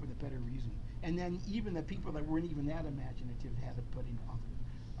come up with a better reason. And then even the people that weren't even that imaginative had to put in other.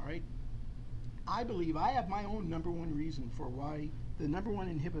 All right? I believe I have my own number one reason for why the number one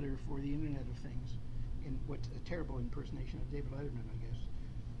inhibitor for the Internet of Things, in what's a terrible impersonation of David Letterman, I guess.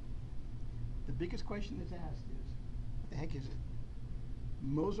 The biggest question that's asked is, what the heck is it?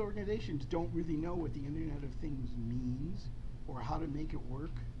 Most organizations don't really know what the Internet of Things means or how to make it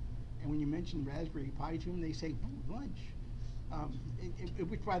work. And when you mention Raspberry Pi to them, they say, ooh, lunch.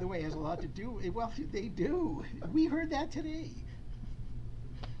 Which, by the way, has a lot to do, well, they do. We heard that today.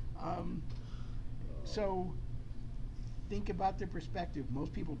 So think about the perspective.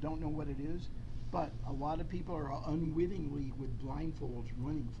 Most people don't know what it is, but a lot of people are unwittingly, with blindfolds,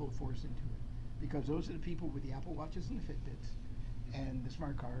 running full force into it. Because those are the people with the Apple Watches and the Fitbits and the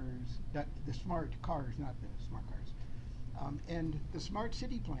smart cars, the smart cars, not the smart cars, and the smart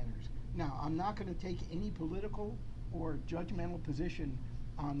city planners. Now, I'm not going to take any political or judgmental position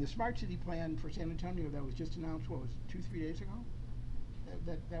on the smart city plan for San Antonio that was just announced, what was it, 2-3 days ago?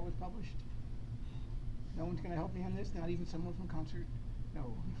 That was published? No one's going to help me on this, not even someone from Concert?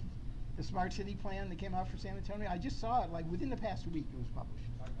 No. The smart city plan that came out for San Antonio, I just saw it, like within the past week it was published.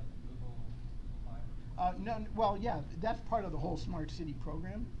 Talking about the Google Fiber? No, well, yeah, that's part of the whole smart city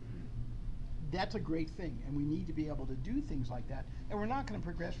program. That's a great thing, and we need to be able to do things like that. And we're not going to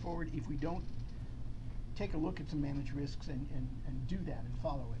progress forward if we don't take a look at some managed risks and do that and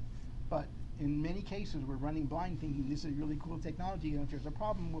follow it. But in many cases, we're running blind thinking this is really cool technology, and if there's a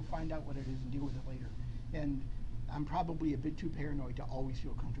problem, we'll find out what it is and deal with it later. And I'm probably a bit too paranoid to always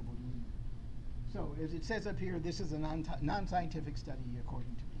feel comfortable doing it. So, as it says up here, this is a non-scientific study,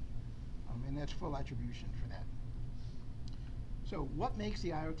 according to me. And that's full attribution for that. So, what makes the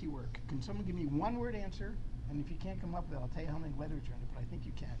IoT work? Can someone give me one word answer? And if you can't come up with it, I'll tell you how many letters are in it, but I think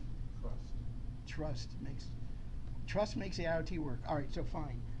you can. Trust makes the IoT work. All right, so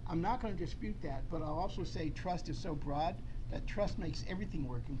fine. I'm not going to dispute that, but I'll also say trust is so broad that trust makes everything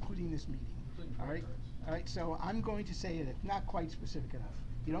work, including this meeting. All right? All right, so I'm going to say it's not quite specific enough.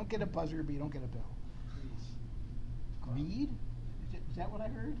 You don't get a buzzer, but you don't get a bell. Greed? Is that what I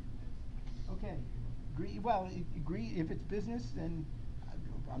heard? Okay. Greed, well, greed, if it's business, then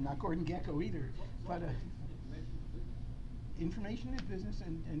I'm not Gordon Gekko either. But information is business,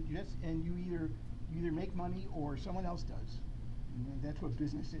 and you either make money or someone else does. And that's what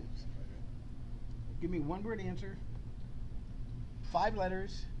business is. Give me one word answer. 5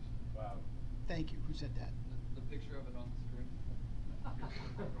 letters. Wow. Thank you. Who said that? The picture of it on the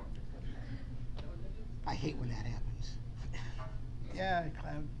screen. I hate when that happens. Yeah,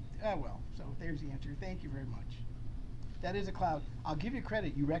 cloud. Oh well. So there's the answer. Thank you very much. That is a cloud. I'll give you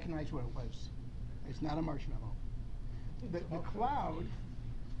credit. You recognize what it was. It's not a marshmallow. The cloud.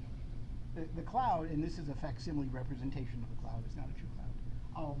 The cloud, and this is a facsimile representation of the cloud. It's not a true cloud.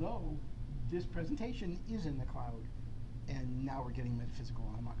 Although this presentation is in the cloud, and now we're getting metaphysical.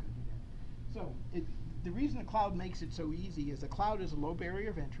 I'm not going to do that. So the reason the cloud makes it so easy is the cloud is a low barrier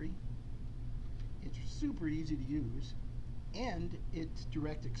of entry. It's super easy to use, and it's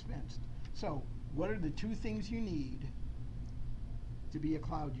direct expensed. So what are the 2 things you need to be a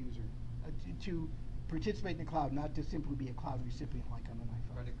cloud user, to participate in the cloud, not to simply be a cloud recipient like on an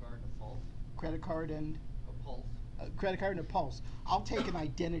iPhone? Credit card and a pulse. Credit card and A pulse. credit card and a pulse. I'll take an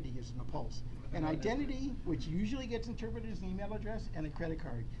identity as a pulse. An identity, which usually gets interpreted as an email address, and a credit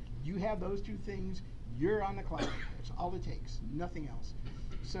card. You have those 2 things, you're on the cloud. That's all it takes, nothing else.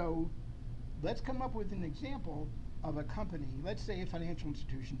 So let's come up with an example of a company, let's say a financial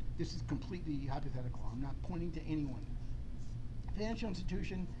institution. This is completely hypothetical. I'm not pointing to anyone. Financial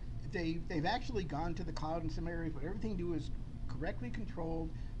institution, they've actually gone to the cloud in some areas, but everything they do is correctly controlled.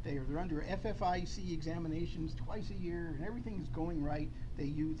 They're under FFIC examinations twice a year, and everything is going right. They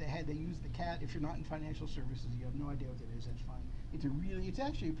use the CAT. If you're not in financial services, you have no idea what that is. That's fine. It's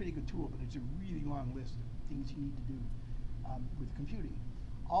actually a pretty good tool, but it's a really long list of things you need to do with computing.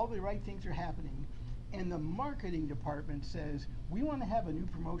 All the right things are happening, and the marketing department says, we want to have a new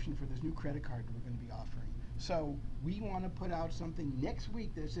promotion for this new credit card that we're going to be offering. So we want to put out something next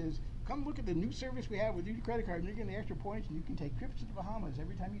week that says, come look at the new service we have with your credit card, and you're getting extra points, and you can take trips to the Bahamas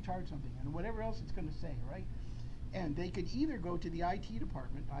every time you charge something, and whatever else it's going to say, right? And they could either go to the IT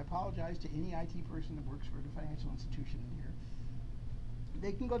department. I apologize to any IT person that works for the financial institution in here.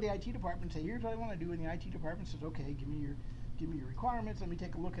 They can go to the IT department and say, here's what I want to do, and the IT department says, okay, give me your requirements, let me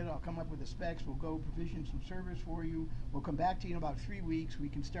take a look at it, I'll come up with the specs, we'll go provision some service for you, we'll come back to you in about 3 weeks, we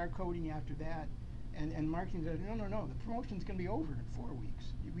can start coding after that. And marketing says, no, the promotion's going to be over in 4 weeks.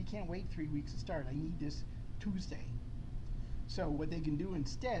 We can't wait 3 weeks to start. I need this Tuesday. So what they can do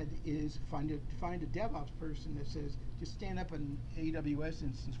instead is find a DevOps person that says, just stand up an AWS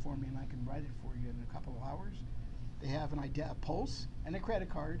instance for me and I can write it for you in a couple of hours. They have a pulse and a credit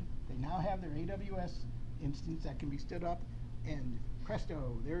card. They now have their AWS instance that can be stood up, and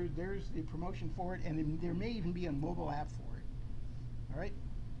presto, there's the promotion for it, and there may even be a mobile app for it. All right?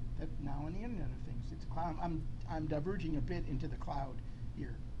 That's now on the Internet of Things. It's cloud. I'm diverging a bit into the cloud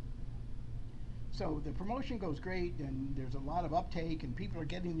here. So the promotion goes great, and there's a lot of uptake, and people are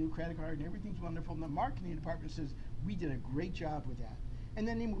getting a new credit card, and everything's wonderful. And the marketing department says, we did a great job with that. And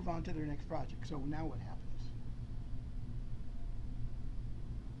then they move on to their next project. So now what happens?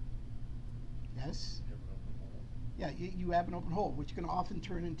 Yes? Yeah, you have an open hole, which can often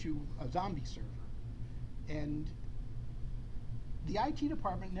turn into a zombie server. And the IT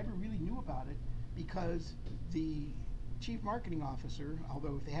department never really knew about it because the chief marketing officer,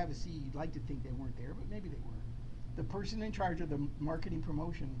 although if they have a C, you'd like to think they weren't there, but maybe they were. The person in charge of the marketing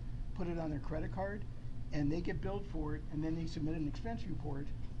promotion put it on their credit card, and they get billed for it, and then they submit an expense report,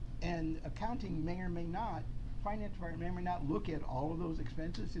 and accounting may or may not, finance department may or may not look at all of those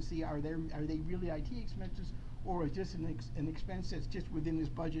expenses to see are they really IT expenses, or is just an expense that's just within this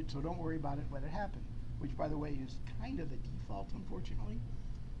budget, so don't worry about it, let it happen, which by the way is kind of the default, unfortunately.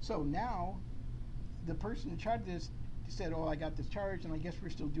 So now the person in charge of this said, oh, I got this charge, and I guess we're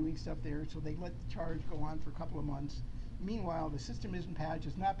still doing stuff there, so they let the charge go on for a couple of months. Meanwhile, the system isn't patched,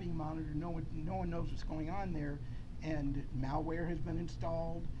 it's not being monitored, no one knows what's going on there, and malware has been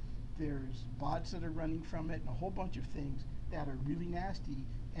installed, there's bots that are running from it, and a whole bunch of things that are really nasty,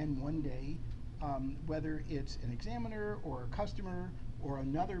 and one day, whether it's an examiner or a customer or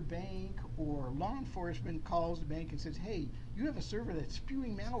another bank or law enforcement calls the bank and says, hey, you have a server that's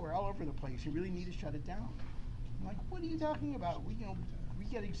spewing malware all over the place, you really need to shut it down. I'm like, what are you talking about? We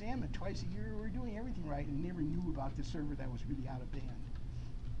get examined twice a year, we're doing everything right, and never knew about the server that was really out of band.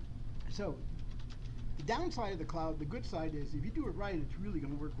 So the downside of the cloud, the good side is if you do it right, it's really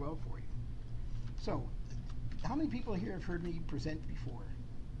going to work well for you. So how many people here have heard me present before?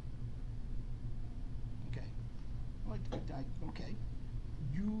 Okay. Well, okay.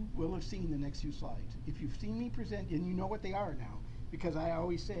 You will have seen the next few slides. If you've seen me present, and you know what they are now, because I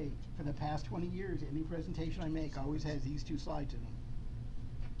always say, for the past 20 years, any presentation I make always has these two slides in them.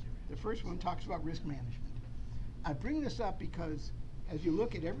 The first one talks about risk management. I bring this up because as you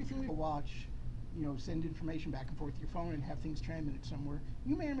look at everything you watch, you know, send information back and forth to your phone and have things transmitted somewhere,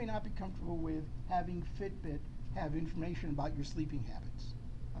 you may or may not be comfortable with having Fitbit have information about your sleeping habits,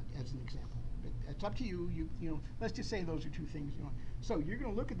 as an example. But it's up to you. You know, let's just say those are two things you want. So you're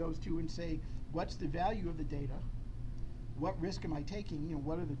going to look at those two and say, what's the value of the data? What risk am I taking? You know,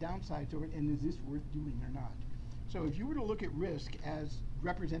 what are the downsides of it? And is this worth doing or not? So if you were to look at risk as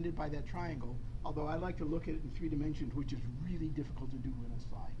represented by that triangle, although I like to look at it in 3 dimensions, which is really difficult to do in a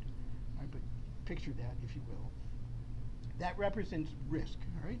slide, right? But picture that, if you will. That represents risk,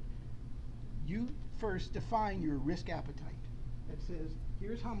 all right? You first define your risk appetite. That says,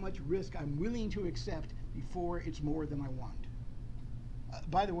 here's how much risk I'm willing to accept before it's more than I want.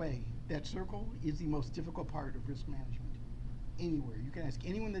 By the way, that circle is the most difficult part of risk management. Anywhere. You can ask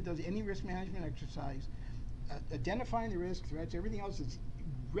anyone that does any risk management exercise. Identifying the risk, threats, everything else is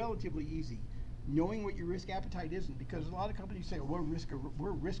relatively easy. Knowing what your risk appetite isn't, because a lot of companies say, well,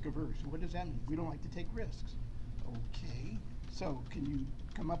 we're risk averse. What does that mean? We don't like to take risks. Okay, so can you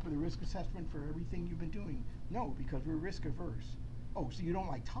come up with a risk assessment for everything you've been doing? No, because we're risk averse. Oh, so you don't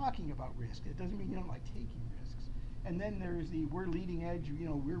like talking about risk. It doesn't mean you don't like taking risks. And then there's the we're leading edge, you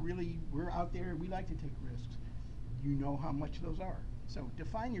know, we're out there, we like to take risks. You know how much those are. So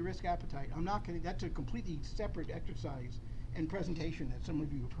define your risk appetite. I'm not going to, that's a completely separate exercise and presentation that some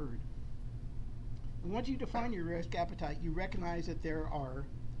of you have heard. And once you define your risk appetite, you recognize that there are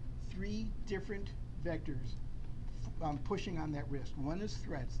 3 different vectors pushing on that risk. One is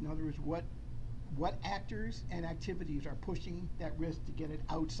threats. In other words, what actors and activities are pushing that risk to get it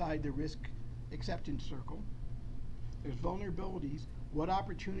outside the risk acceptance circle. There's vulnerabilities. What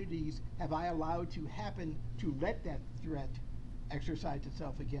opportunities have I allowed to happen to let that threat exercise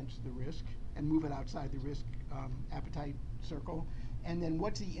itself against the risk and move it outside the risk appetite circle? And then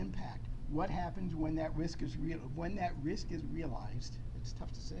what's the impact? What happens when that risk is realized? It's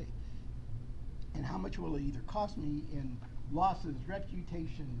tough to say. And how much will it either cost me in losses,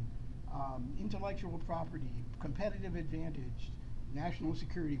 reputation, intellectual property, competitive advantage, national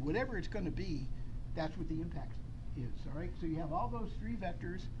security, whatever it's going to be, that's what the impact is, all right? So you have all those 3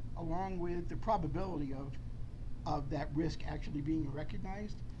 vectors along with the probability of that risk actually being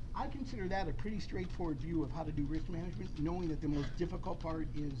recognized. I consider that a pretty straightforward view of how to do risk management, knowing that the most difficult part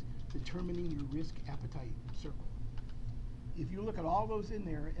is determining your risk appetite circle. If you look at all those in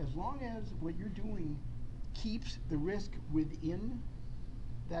there, as long as what you're doing keeps the risk within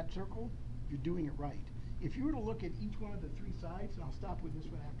that circle, you're doing it right. If you were to look at each one of the 3 sides, and I'll stop with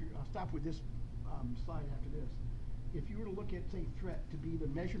this one after, I'll stop with this slide after this. If you were to look at, say, threat to be the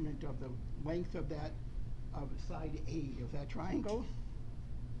measurement of the length of that, of side A of that triangle,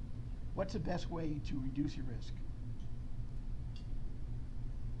 what's the best way to reduce your risk?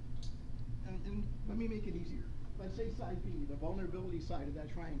 And let me make it easier. Let's say side B, the vulnerability side of that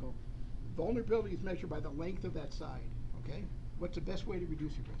triangle. Vulnerability is measured by the length of that side, okay? What's the best way to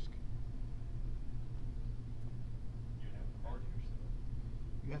reduce your risk?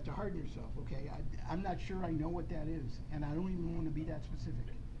 You have to harden yourself, okay? I'm not sure I know what that is, and I don't even want to be that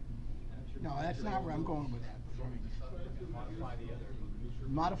specific. No, that's not where I'm going with that. Modify the other.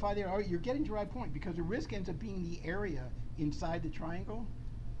 Modify the other. You're getting to the right point, because the risk ends up being the area inside the triangle.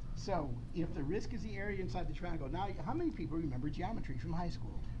 So if the risk is the area inside the triangle, now how many people remember geometry from high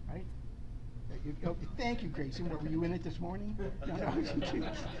school, right? Oh, thank you, Grayson. What, were you in it this morning? No.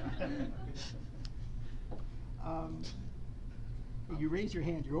 You raise your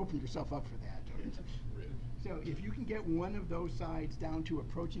hand, you open yourself up for that. So if you can get one of those sides down to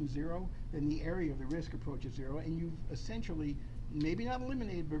approaching 0, then the area of the risk approaches 0, and you've essentially, maybe not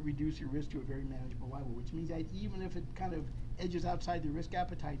eliminated, but reduced your risk to a very manageable level, which means that even if it kind of edges outside the risk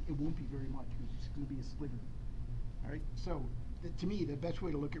appetite, it won't be very much. It's going to be a sliver. All right, so to me, the best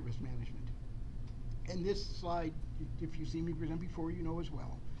way to look at risk management. And this slide, if you've seen me present before, you know as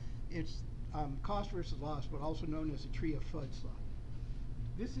well. It's cost versus loss, but also known as the tree of FUD slide.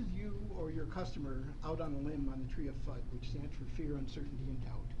 This is you or your customer out on a limb on the tree of FUD, which stands for fear, uncertainty, and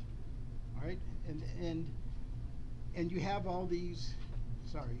doubt. All right, and you have all these.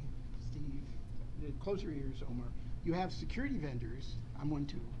 Sorry, Steve. Close your ears, Omar. You have security vendors. I'm one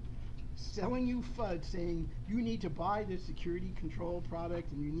too. Selling you FUD, saying you need to buy this security control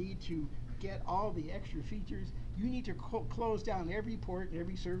product and you need to get all the extra features. You need to close down every port and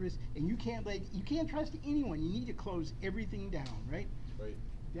every service, and you can't trust anyone. You need to close everything down, right? Right.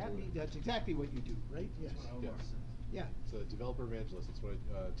 That's exactly what you do, right? Yes. Yes. Yeah. It's a developer evangelist. That's what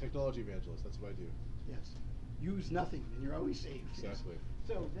technology evangelist. That's what I do. Yes. Use nothing, and you're always safe. Exactly.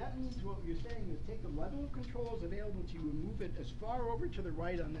 So that means what you're saying is take the level of controls available to you and move it as far over to the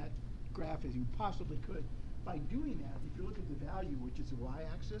right on that graph as you possibly could. By doing that, if you look at the value, which is the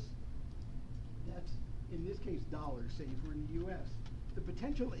y-axis, that's, in this case, dollars, say if we're in the US. The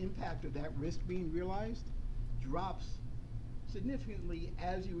potential impact of that risk being realized drops significantly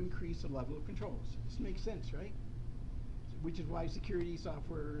as you increase the level of controls. This makes sense, right? Which is why security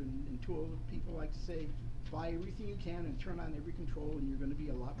software and tools, people like to say, buy everything you can and turn on every control and you're going to be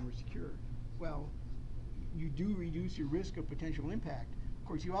a lot more secure. Well, you do reduce your risk of potential impact. Of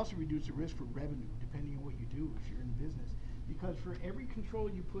course, you also reduce the risk for revenue, depending on what you do if you're in business. Because for every control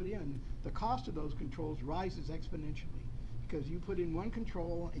you put in, the cost of those controls rises exponentially. Because you put in one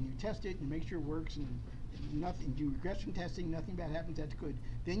control and you test it and make sure it works and nothing, do regression testing, nothing bad happens, that's good.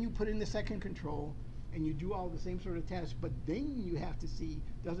 Then you put in the second control and you do all the same sort of tests, but then you have to see,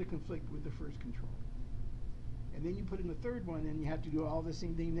 does it conflict with the first control? And then you put in the third one and you have to do all the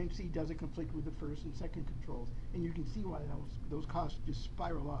same thing, and then see, does it conflict with the first and second controls? And you can see why those costs just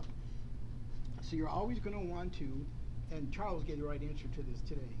spiral up. So you're always going to want to, and Charles gave the right answer to this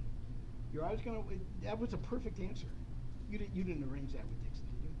today, you're always going to, that was a perfect answer. You didn't arrange that with Dixon,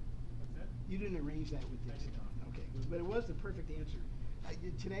 did you? What's that? You didn't arrange that with I did Dixon. not. Okay, but it was the perfect answer.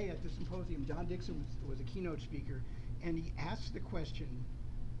 Today at the symposium, John Dixon was a keynote speaker, and he asked the question,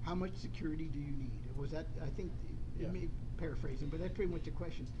 how much security do you need? Was that, I think, Yeah. it may paraphrase him, but that's pretty much the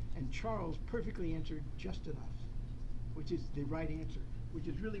question. And Charles perfectly answered just enough, which is the right answer, which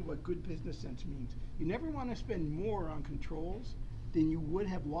is really what good business sense means. You never want to spend more on controls than you would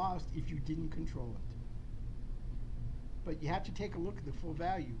have lost if you didn't control it. But you have to take a look at the full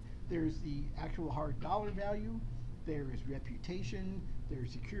value. There's the actual hard dollar value, there is reputation,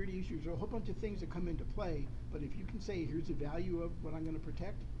 there's security issues, there's a whole bunch of things that come into play, but if you can say, here's the value of what I'm going to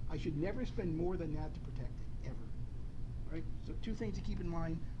protect, I should never spend more than that to protect it, ever. Right? So two things to keep in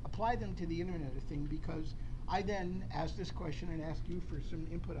mind, apply them to the Internet of Things, because I then ask this question and ask you for some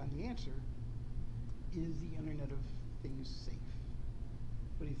input on the answer. Is the Internet of Things safe?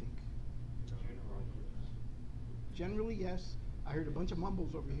 What do you think? Generally, yes. I heard a bunch of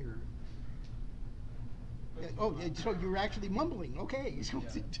mumbles over here. So you're actually mumbling. Okay. Yeah.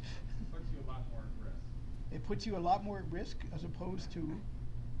 Puts you a lot more at risk. It puts you a lot more at risk as opposed to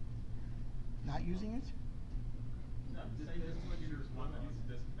not using it? No, say this computer's one that needs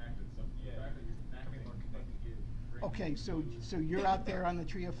disconnected, so the fact that you're connecting it. Okay, so you're out there on the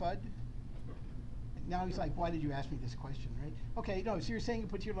tree of FUD? Now he's like, why did you ask me this question, right? Okay, no, so you're saying it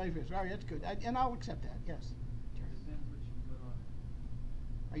puts your life at risk. All right, that's good. And I'll accept that, yes. Depends what you put on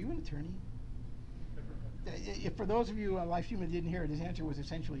it. Are you an attorney? If for those of you on Life Human didn't hear it, his answer was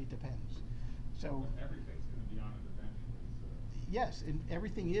essentially it depends. So Everything's going to be on it eventually. So. yes, and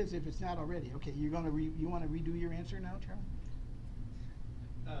everything is if it's not already. Okay, you want to redo your answer now, Charlie?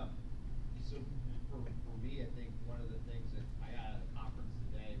 So for me, I think one of the things that I got at a conference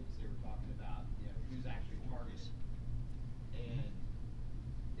today was they were talking about, who's actually targeted. And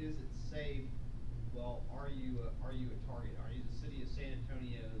is it safe? Well, are you a target? Are you the city of San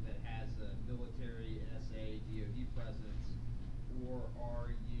Antonio that has a military, NSA, DoD presence, or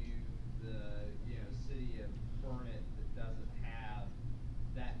are you the city of Burnett that doesn't have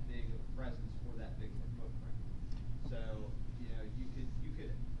that big of a presence or that big of a footprint? So you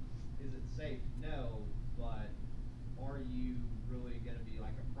could. Is it safe? No, but are you really going to be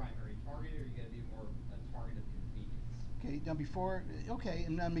like a primary target, or are you going to be more a target of convenience? Okay,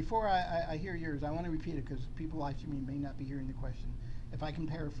 now before I hear yours, I want to repeat it because people like me may not be hearing the question. If I can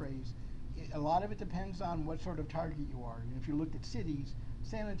paraphrase, a lot of it depends on what sort of target you are. And if you looked at cities,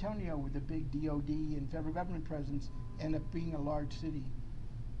 San Antonio with the big DoD and federal government presence and it being a large city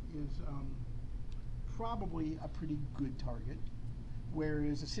is probably a pretty good target.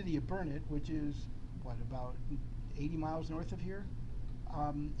 Whereas the city of Burnett, which is, about 80 miles north of here,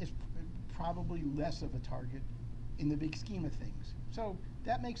 is probably less of a target in the big scheme of things. So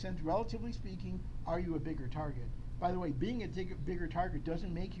that makes sense. Relatively speaking, are you a bigger target? By the way, being a bigger target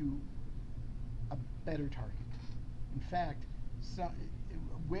doesn't make you a better target. In fact,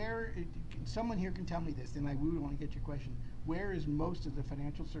 someone here can tell me this, and I would want to get your question. Where are most of the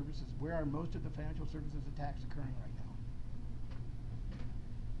financial services attacks occurring right now?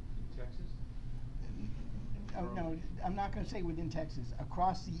 Texas? No, I'm not going to say within Texas.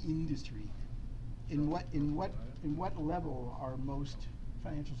 Across the industry, in what level are most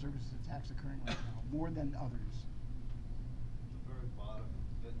financial services attacks occurring right now, more than others? The very bottom,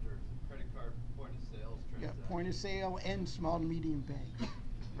 vendors, credit card, point of sales Yeah, transactions. point of sale and small to medium banks,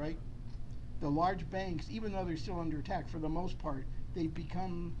 right? The large banks, even though they're still under attack, for the most part, they've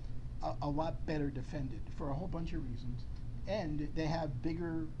become a lot better defended for a whole bunch of reasons. And they have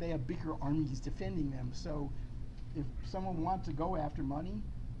bigger armies defending them. So if someone wants to go after money,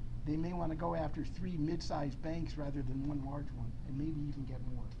 they may want to go after 3 mid-sized banks rather than one large one, and maybe even get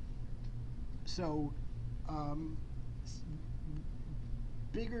more. So,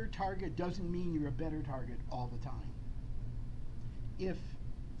 bigger target doesn't mean you're a better target all the time. If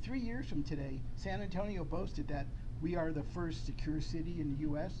 3 years from today, San Antonio boasted that we are the first secure city in the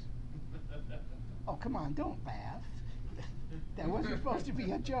U.S., oh, come on, don't laugh. That wasn't supposed to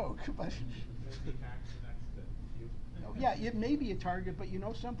be a joke, but oh, yeah, it may be a target, but you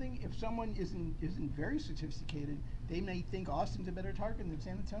know something? If someone isn't very sophisticated, they may think Austin's a better target than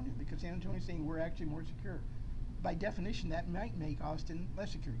San Antonio, because San Antonio's saying we're actually more secure. By definition, that might make Austin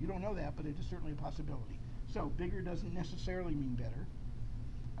less secure. You don't know that, but it is certainly a possibility. So bigger doesn't necessarily mean better.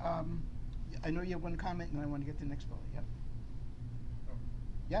 I know you have one comment, and I want to get to the next bullet. Yep.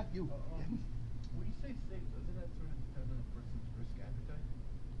 Yeah, you. When you say safe, doesn't that sort of depend on a person's risk appetite?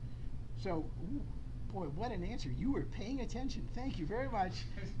 So, ooh, boy, what an answer. You were paying attention. Thank you very much.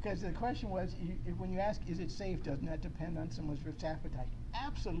 Because the question was, when you ask, is it safe, doesn't that depend on someone's risk appetite?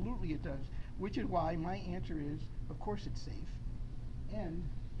 Absolutely it does, which is why my answer is, of course it's safe. And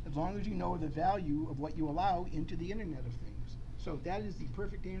as long as you know the value of what you allow into the Internet of Things. So that is the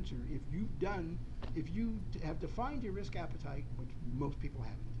perfect answer. If you have defined your risk appetite, which most people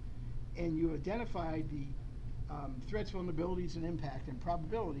haven't, and you identified the threats, vulnerabilities, and impact and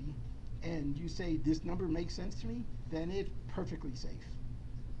probability, and you say this number makes sense to me, then it's perfectly safe.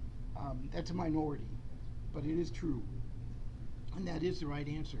 That's a minority, but it is true. And that is the right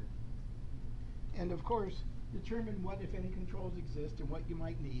answer. And of course, determine what, if any, controls exist and what you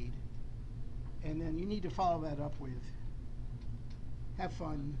might need. And then you need to follow that up with have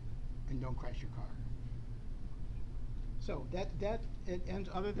fun and don't crash your car. So that it ends,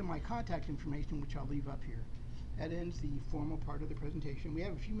 other than my contact information, which I'll leave up here. That ends the formal part of the presentation. We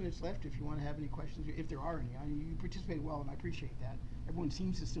have a few minutes left if you want to have any questions, if there are any. You participated well, and I appreciate that. Everyone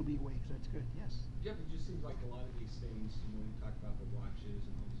seems to still be awake, so that's good. Yes? Yeah, but it just seems like a lot of these things, when you talk about the watches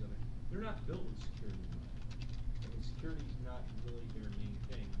and all these other, they're not built with security in mind. I mean, security is not really their main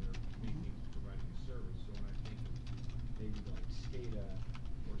thing. Their main thing is providing a service. So when I think of maybe like SCADA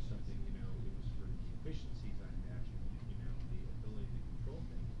or something, you know, it was for the efficiencies, I imagine, you know, the ability to control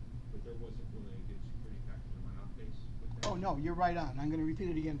things, but there wasn't really a good security factor in my face with that. Oh, no, you're right on. I'm going to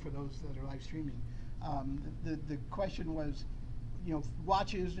repeat it again for those that are live streaming. The question was, you know,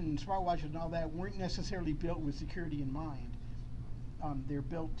 watches and smartwatches and all that weren't necessarily built with security in mind. They're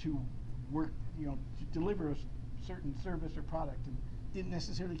built to work, you know, to deliver a certain service or product, and didn't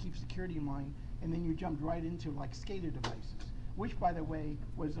necessarily keep security in mind. And then you jumped right into like SCADA devices, which, by the way,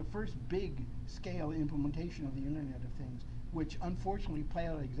 was the first big scale implementation of the Internet of Things, which unfortunately played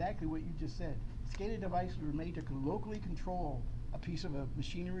out exactly what you just said. SCADA devices were made to locally control a piece of a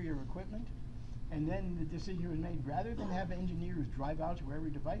machinery or equipment, and then the decision was made, rather than have engineers drive out to wherever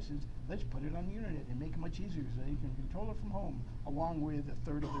your device is, let's put it on the Internet and make it much easier so they can control it from home, along with a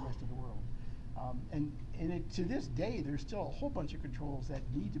third of the rest of the world. To this day, there's still a whole bunch of controls that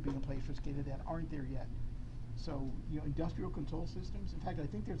need to be in place for SCADA that aren't there yet. So, you know, industrial control systems. In fact, I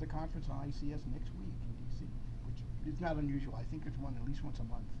think there's a conference on ICS next week in DC, which is not unusual. I think there's one at least once a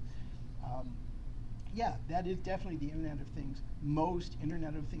month. Yeah, that is definitely the Internet of Things. Most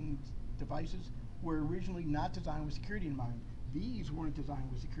Internet of Things devices were originally not designed with security in mind. These weren't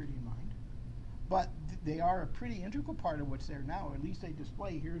designed with security in mind, but they are a pretty integral part of what's there now. At least they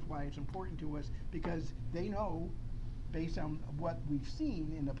display, here's why it's important to us, because they know, based on what we've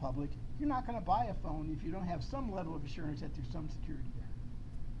seen in the public, you're not going to buy a phone if you don't have some level of assurance that there's some security there.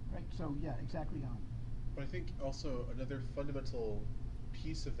 Right? So yeah, exactly on. But I think also another fundamental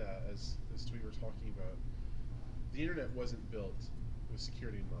piece of that, as we were talking about, the internet wasn't built with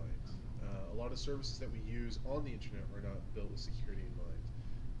security in mind. A lot of services that we use on the internet are not built with security in mind.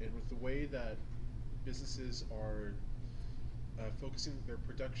 And with the way that businesses are focusing their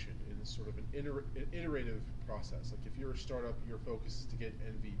production in sort of an iterative process, like if you're a startup, your focus is to get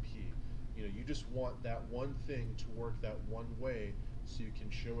MVP. You know, you just want that one thing to work that one way so you can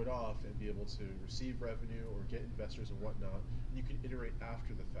show it off and be able to receive revenue or get investors and whatnot, and you can iterate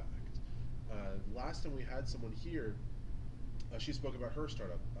after the fact. Last time we had someone here, she spoke about her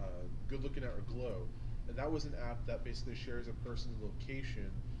startup, Good Looking at Her Glow, and that was an app that basically shares a person's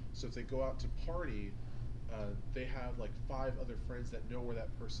location, so if they go out to party, they have like 5 other friends that know where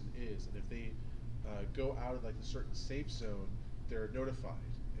that person is, and if they go out of like a certain safe zone, they're notified.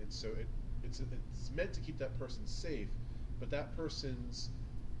 And so it's meant to keep that person safe, but that person's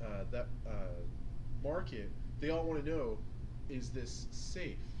market, they all want to know, is this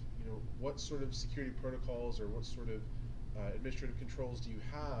safe? You know, what sort of security protocols or what sort of administrative controls do you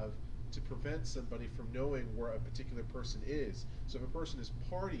have to prevent somebody from knowing where a particular person is. So if a person is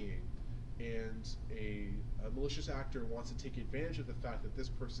partying and a malicious actor wants to take advantage of the fact that this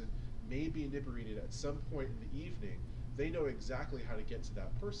person may be inebriated at some point in the evening, they know exactly how to get to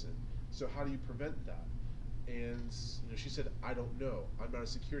that person. So how do you prevent that? And she said, I don't know. I'm not a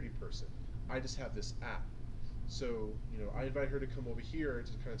security person. I just have this app. So I invite her to come over here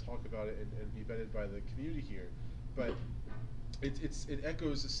to kind of talk about it and be vetted by the community here. But it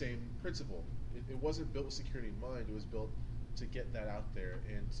echoes the same principle. It wasn't built with security in mind. It was built to get that out there,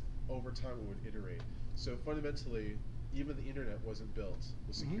 and over time it would iterate. So fundamentally, even the internet wasn't built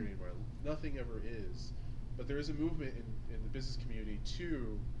with security in mind. Nothing ever is. But there is a movement in the business community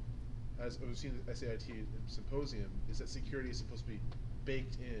to, as we've seen at the SAIT symposium, is that security is supposed to be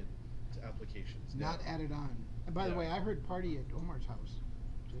baked in to applications. Not added on. And by the way, I heard party at Omar's house.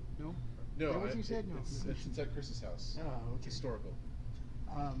 No? No, Is that what you said? No. it's at Chris's house. Oh, okay. It's historical.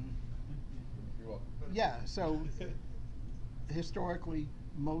 You're welcome. Yeah, so historically,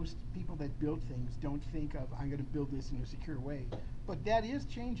 most people that build things don't think of, I'm going to build this in a secure way. But that is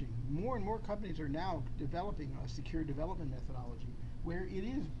changing. More and more companies are now developing a secure development methodology where it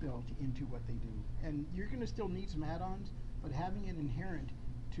is built into what they do. And you're going to still need some add-ons, but having it inherent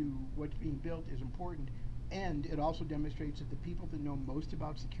to what's being built is important. And it also demonstrates that the people that know most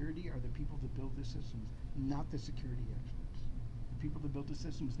about security are the people that build the systems, not the security experts. The people that build the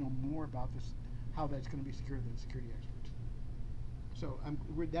systems know more about this, how that's going to be secure than security experts. So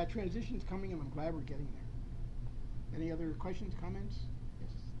that transition's coming, and I'm glad we're getting there. Any other questions, comments?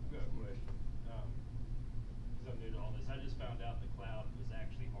 Yes. I've got a question. Because I'm new to all this, I just found out the cloud was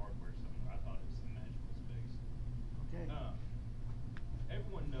actually hardware somewhere. I thought it was some magical space. Okay.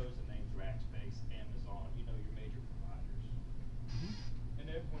 Everyone knows the names Rackspace, Amazon, your major providers. And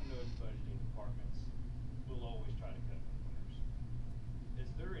everyone knows budgeting departments will always try to cut corners. Is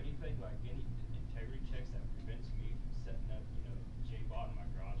there anything like any integrity checks that prevents me from setting up, JBot in my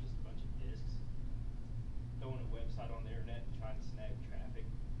garage, just a bunch of disks, throwing a website on the internet and trying to snag traffic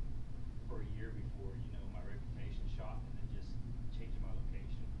for a year before, my reputation's shot, and then just changing my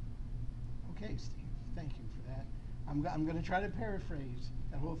location? Okay, Steve, thank you for that. I'm going to try to paraphrase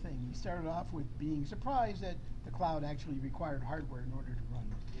that whole thing. You started off with being surprised that the cloud actually required hardware in order to run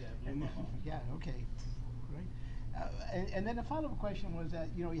it. Yeah, and yeah, okay. Right. And then the follow-up question was that,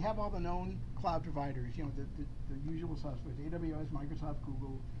 you have all the known cloud providers, the usual suspects, AWS, Microsoft,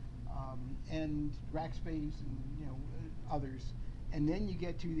 Google, and Rackspace, and, others. And then you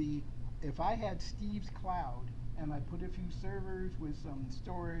get to if I had Steve's cloud and I put a few servers with some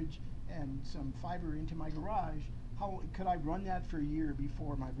storage and some fiber into my garage, how could I run that for a year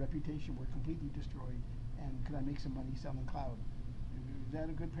before my reputation were completely destroyed, and could I make some money selling cloud? Is that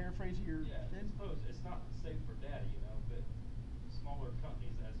a good paraphrase of your I suppose it's not safe for data, but smaller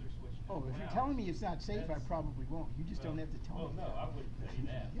companies, as they're switching to Oh, if you're cloud, telling me it's not safe, I probably won't. You just don't have to tell me. Well, no, I wouldn't tell you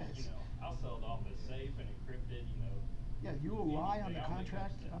that. Yes. I'll sell it off as safe and encrypted, Yeah, you will lie on the anything. I'll make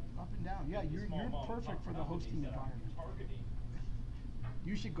contract up up and down. Yeah, The you're small mom and perfect pop for the hosting companies that I'm environment. targeting.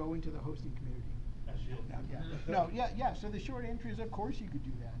 You should go into the hosting community. I should. Yeah. So the short answer is, of course, you could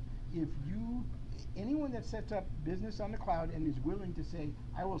do that. If anyone that sets up business on the cloud and is willing to say,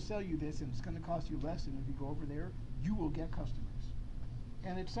 I will sell you this and it's going to cost you less than if you go over there, you will get customers.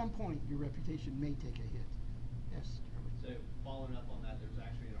 And at some point, your reputation may take a hit. Yes, Charlie. So following up on that, there's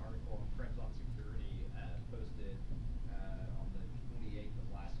actually an article on Krebs on Security posted on the 28th of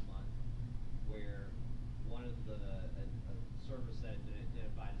last month, where one of the a service that had been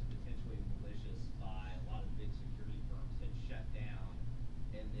identified as potentially malicious by a lot of big security firms had shut down,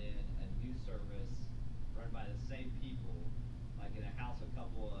 and then a new service run by the same people, like in a house a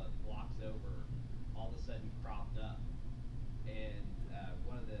couple of blocks over, all of a sudden cropped up. And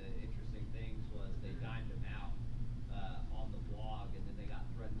one of the interesting things was they dimed him out on the blog, and then they got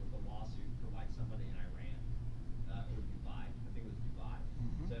threatened with a lawsuit for like somebody in Iran or Dubai. I think it was Dubai.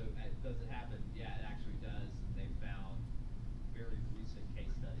 So does it happen? Yeah, it actually does. And they found very recent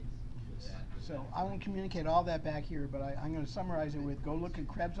case studies with that. So I won't communicate all that back here, but I'm going to summarize it with, go look at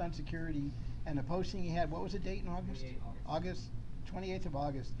Krebs on Security and the posting he had. What was the date in August? 28th of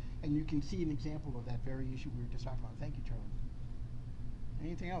August. And you can see an example of that very issue we were just talking about. Thank you, Charlie.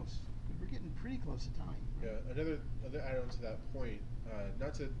 Anything else? Because we're getting pretty close to time. Yeah, another add-on to that point,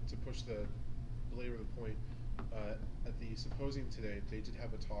 not to belabor the point, at the symposium today, they did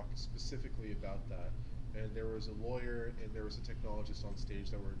have a talk specifically about that. And there was a lawyer and there was a technologist on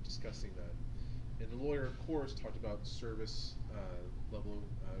stage that were discussing that. And the lawyer, of course, talked about service level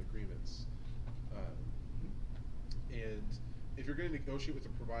agreements. And if you're going to negotiate with a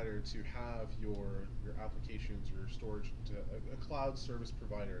provider to have your applications or your storage to a cloud service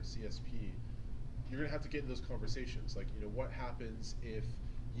provider, a CSP, you're going to have to get in those conversations. Like, you know, what happens if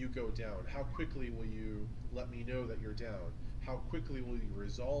you go down? How quickly will you let me know that you're down? How quickly will you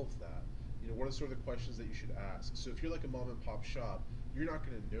resolve that? You know, what are sort of the questions that you should ask? So if you're like a mom and pop shop, you're not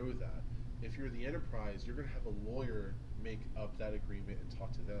going to know that. If you're the enterprise, you're going to have a lawyer make up that agreement and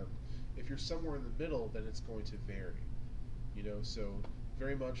talk to them. If you're somewhere in the middle, then it's going to vary. You know, so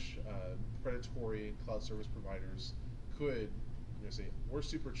very much predatory cloud service providers could, you know, say, we're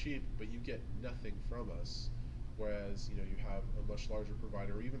super cheap, but you get nothing from us. Whereas, you know, you have a much larger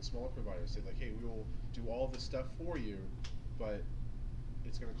provider or even smaller providers say like, hey, we will do all this stuff for you, but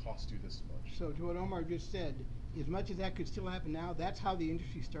it's going to cost you this much. So to what Omar just said, as much as that could still happen now, that's how the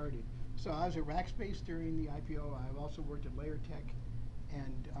industry started. So I was at Rackspace during the IPO. I've also worked at Layer Tech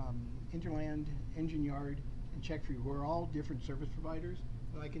and Interland, Engine Yard, and CheckFree, who are all different service providers.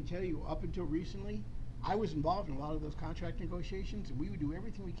 And I can tell you, up until recently, I was involved in a lot of those contract negotiations, and we would do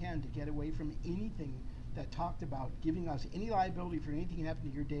everything we can to get away from anything that talked about giving us any liability for anything that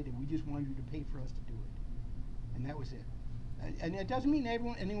happened to your data. We just wanted you to pay for us to do it, and that was it. And it doesn't mean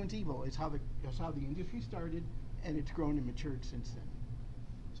anyone's evil. It's how the industry started, and it's grown and matured since then.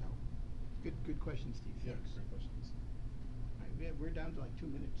 So, good question, Steve. Yeah, Thanks. great questions. All right, we're down to like 2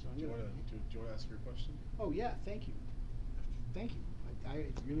 minutes. So I'm Do you gonna. want to ask your question? Oh yeah, thank you. Thank you. I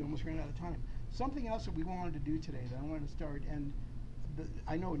really almost ran out of time. Something else that we wanted to do today that I wanted to start, and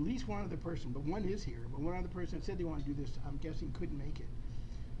I know at least one other person, but one is here, but one other person that said they want to do this, I'm guessing couldn't make it.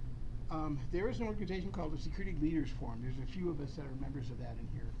 There is an organization called the Security Leaders Forum. There's a few of us that are members of that in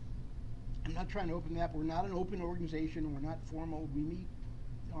here. I'm not trying to open that. We're not an open organization. We're not formal. We meet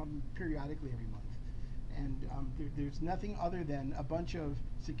periodically every month. And there's nothing other than a bunch of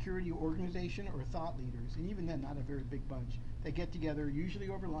security organization or thought leaders, and even then not a very big bunch, that get together usually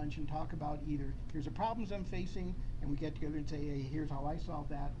over lunch and talk about either here's the problems I'm facing, and we get together and say, hey, here's how I solve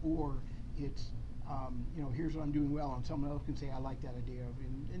that, or it's you know, here's what I'm doing well, and someone else can say I like that idea,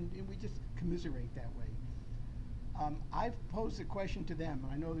 and we just commiserate that way. I've posed a question to them,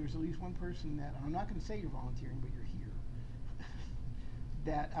 and I know there's at least one person that, and I'm not going to say you're volunteering, but you're here.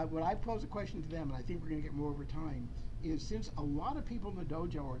 That when I pose a question to them, and I think we're going to get more over time, is since a lot of people in the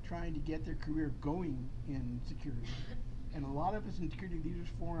dojo are trying to get their career going in security, and a lot of us in Security Leaders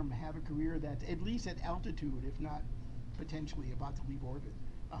Forum have a career that's at least at altitude, if not potentially about to leave orbit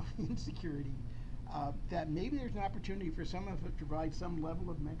in security, that maybe there's an opportunity for some of us to provide some level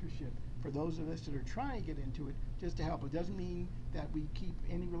of mentorship for those of us that are trying to get into it, just to help. It doesn't mean that we keep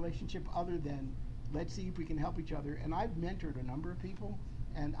any relationship other than let's see if we can help each other. And I've mentored a number of people,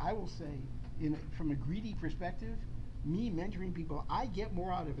 and I will say, from a greedy perspective, me mentoring people, I get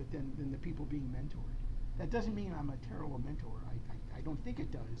more out of it than the people being mentored. That doesn't mean I'm a terrible mentor. I don't think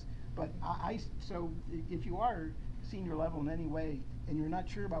it does. But so if you are senior level in any way and you're not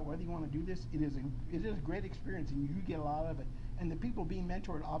sure about whether you want to do this, it is a great experience, and you get a lot of it. And the people being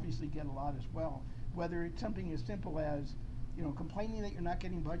mentored obviously get a lot as well. Whether it's something as simple as, you know, complaining that you're not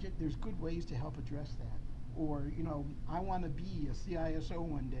getting budget, there's good ways to help address that. Or, you know, I want to be a CISO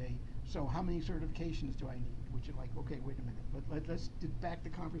one day, so how many certifications do I need? Which are like, okay, wait a minute, let's back the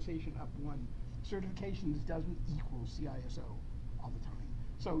conversation up one. Certifications doesn't equal CISO all the time.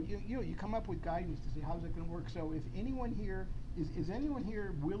 So you come up with guidance to say how's it going to work. So if anyone here, is anyone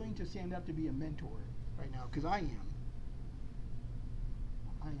here willing to stand up to be a mentor right now? Because I am.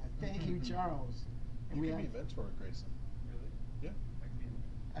 Thank you, Charles. And You can be a mentor, Grayson. Really? Yeah.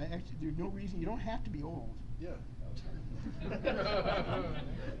 Actually, there's no reason, you don't have to be old. Yeah.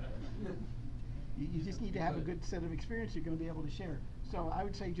 You just need to have a good set of experience you're going to be able to share. So I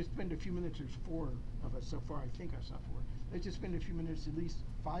would say just spend a few minutes. There's 4 of us so far. I think I saw 4. Let's just spend a few minutes, at least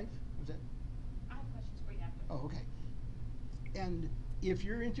 5? Was that? I have questions for you after. Oh, okay. And if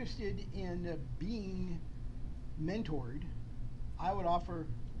you're interested in being mentored, I would offer,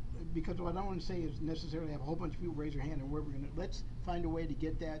 because what I don't want to say is necessarily have a whole bunch of people raise their hand and where we're going to, let's find a way to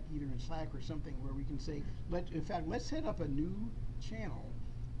get that either in Slack or something where we can say, in fact, let's set up a new channel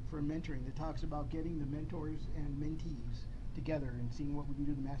for mentoring that talks about getting the mentors and mentees together and seeing what we can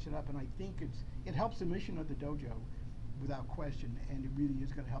do to match it up. And I think it helps the mission of the dojo without question, and it really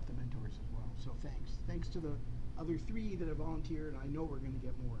is going to help the mentors as well. So thanks to the other 3 that have volunteered, and I know we're going to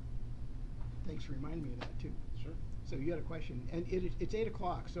get more. Thanks for reminding me of that too. Sure. So you had a question, and it's 8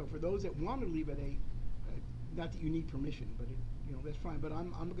 o'clock. So for those that want to leave at 8, not that you need permission, but that's fine. But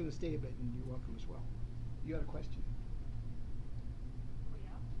I'm going to stay a bit, and you're welcome as well. You had a question.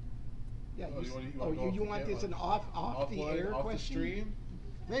 Yeah, you want this an off the air off question? The stream?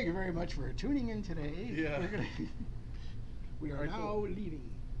 Thank you very much for tuning in today. Yeah. We are Alright, now cool. leaving.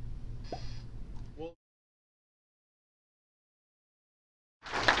 Well,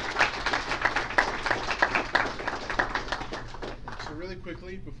 so really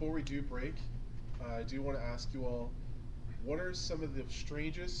quickly, before we do break, I do want to ask you all, what are some of the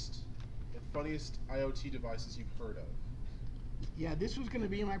strangest and funniest IoT devices you've heard of? Yeah, this was going to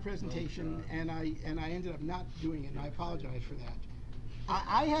be in my presentation, and I ended up not doing it, and I apologize for that.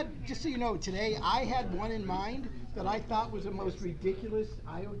 I had, just so you know, today I had one in mind that I thought was the most ridiculous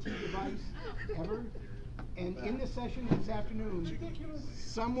IoT device ever. And in the session this afternoon,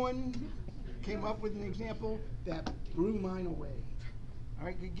 someone came up with an example that blew mine away. All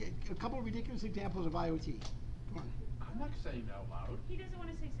right, a couple of ridiculous examples of IoT. Come on. I'm not saying it out loud. He doesn't want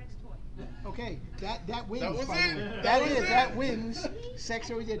to say sex toy. Okay, that wins. That was by it. the way. That was it. That wins. Sex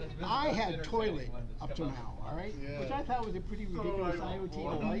always did. I had toilet up to now, all right, Yeah. which I thought was a pretty ridiculous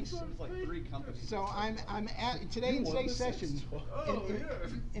IoT device. There's like 3 companies. So I'm at today in You won today's the sex session. toy. Oh,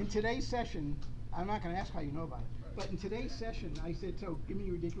 yeah. In today's session, I'm not going to ask how you know about it, but in today's session, I said, so give me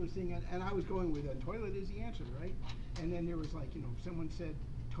a ridiculous thing, and I was going with a toilet is the answer, right? And then there was like, someone said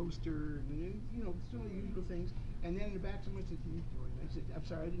toaster, and some of the usual things. And then in the back, someone said meat toy, and I said, I'm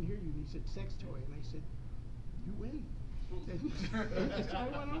sorry, I didn't hear you. And he said sex toy, and I said, you win. And so I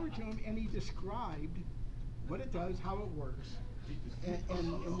went over to him, and he described what it does, how it works,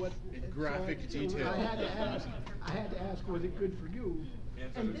 and what. In graphic detail. I had to ask, was it good for you?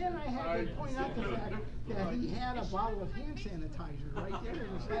 And then I had to point out the fact that he had a bottle of hand sanitizer right there.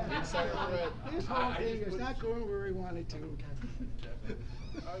 And this whole thing is not going where we wanted to.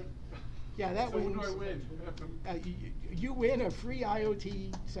 Yeah, that So wins. what do I win? You win a free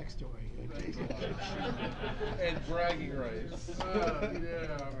IoT sex toy. And bragging rights. Yeah.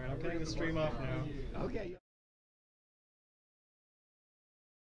 Alright, I'm cutting the stream off now. Okay.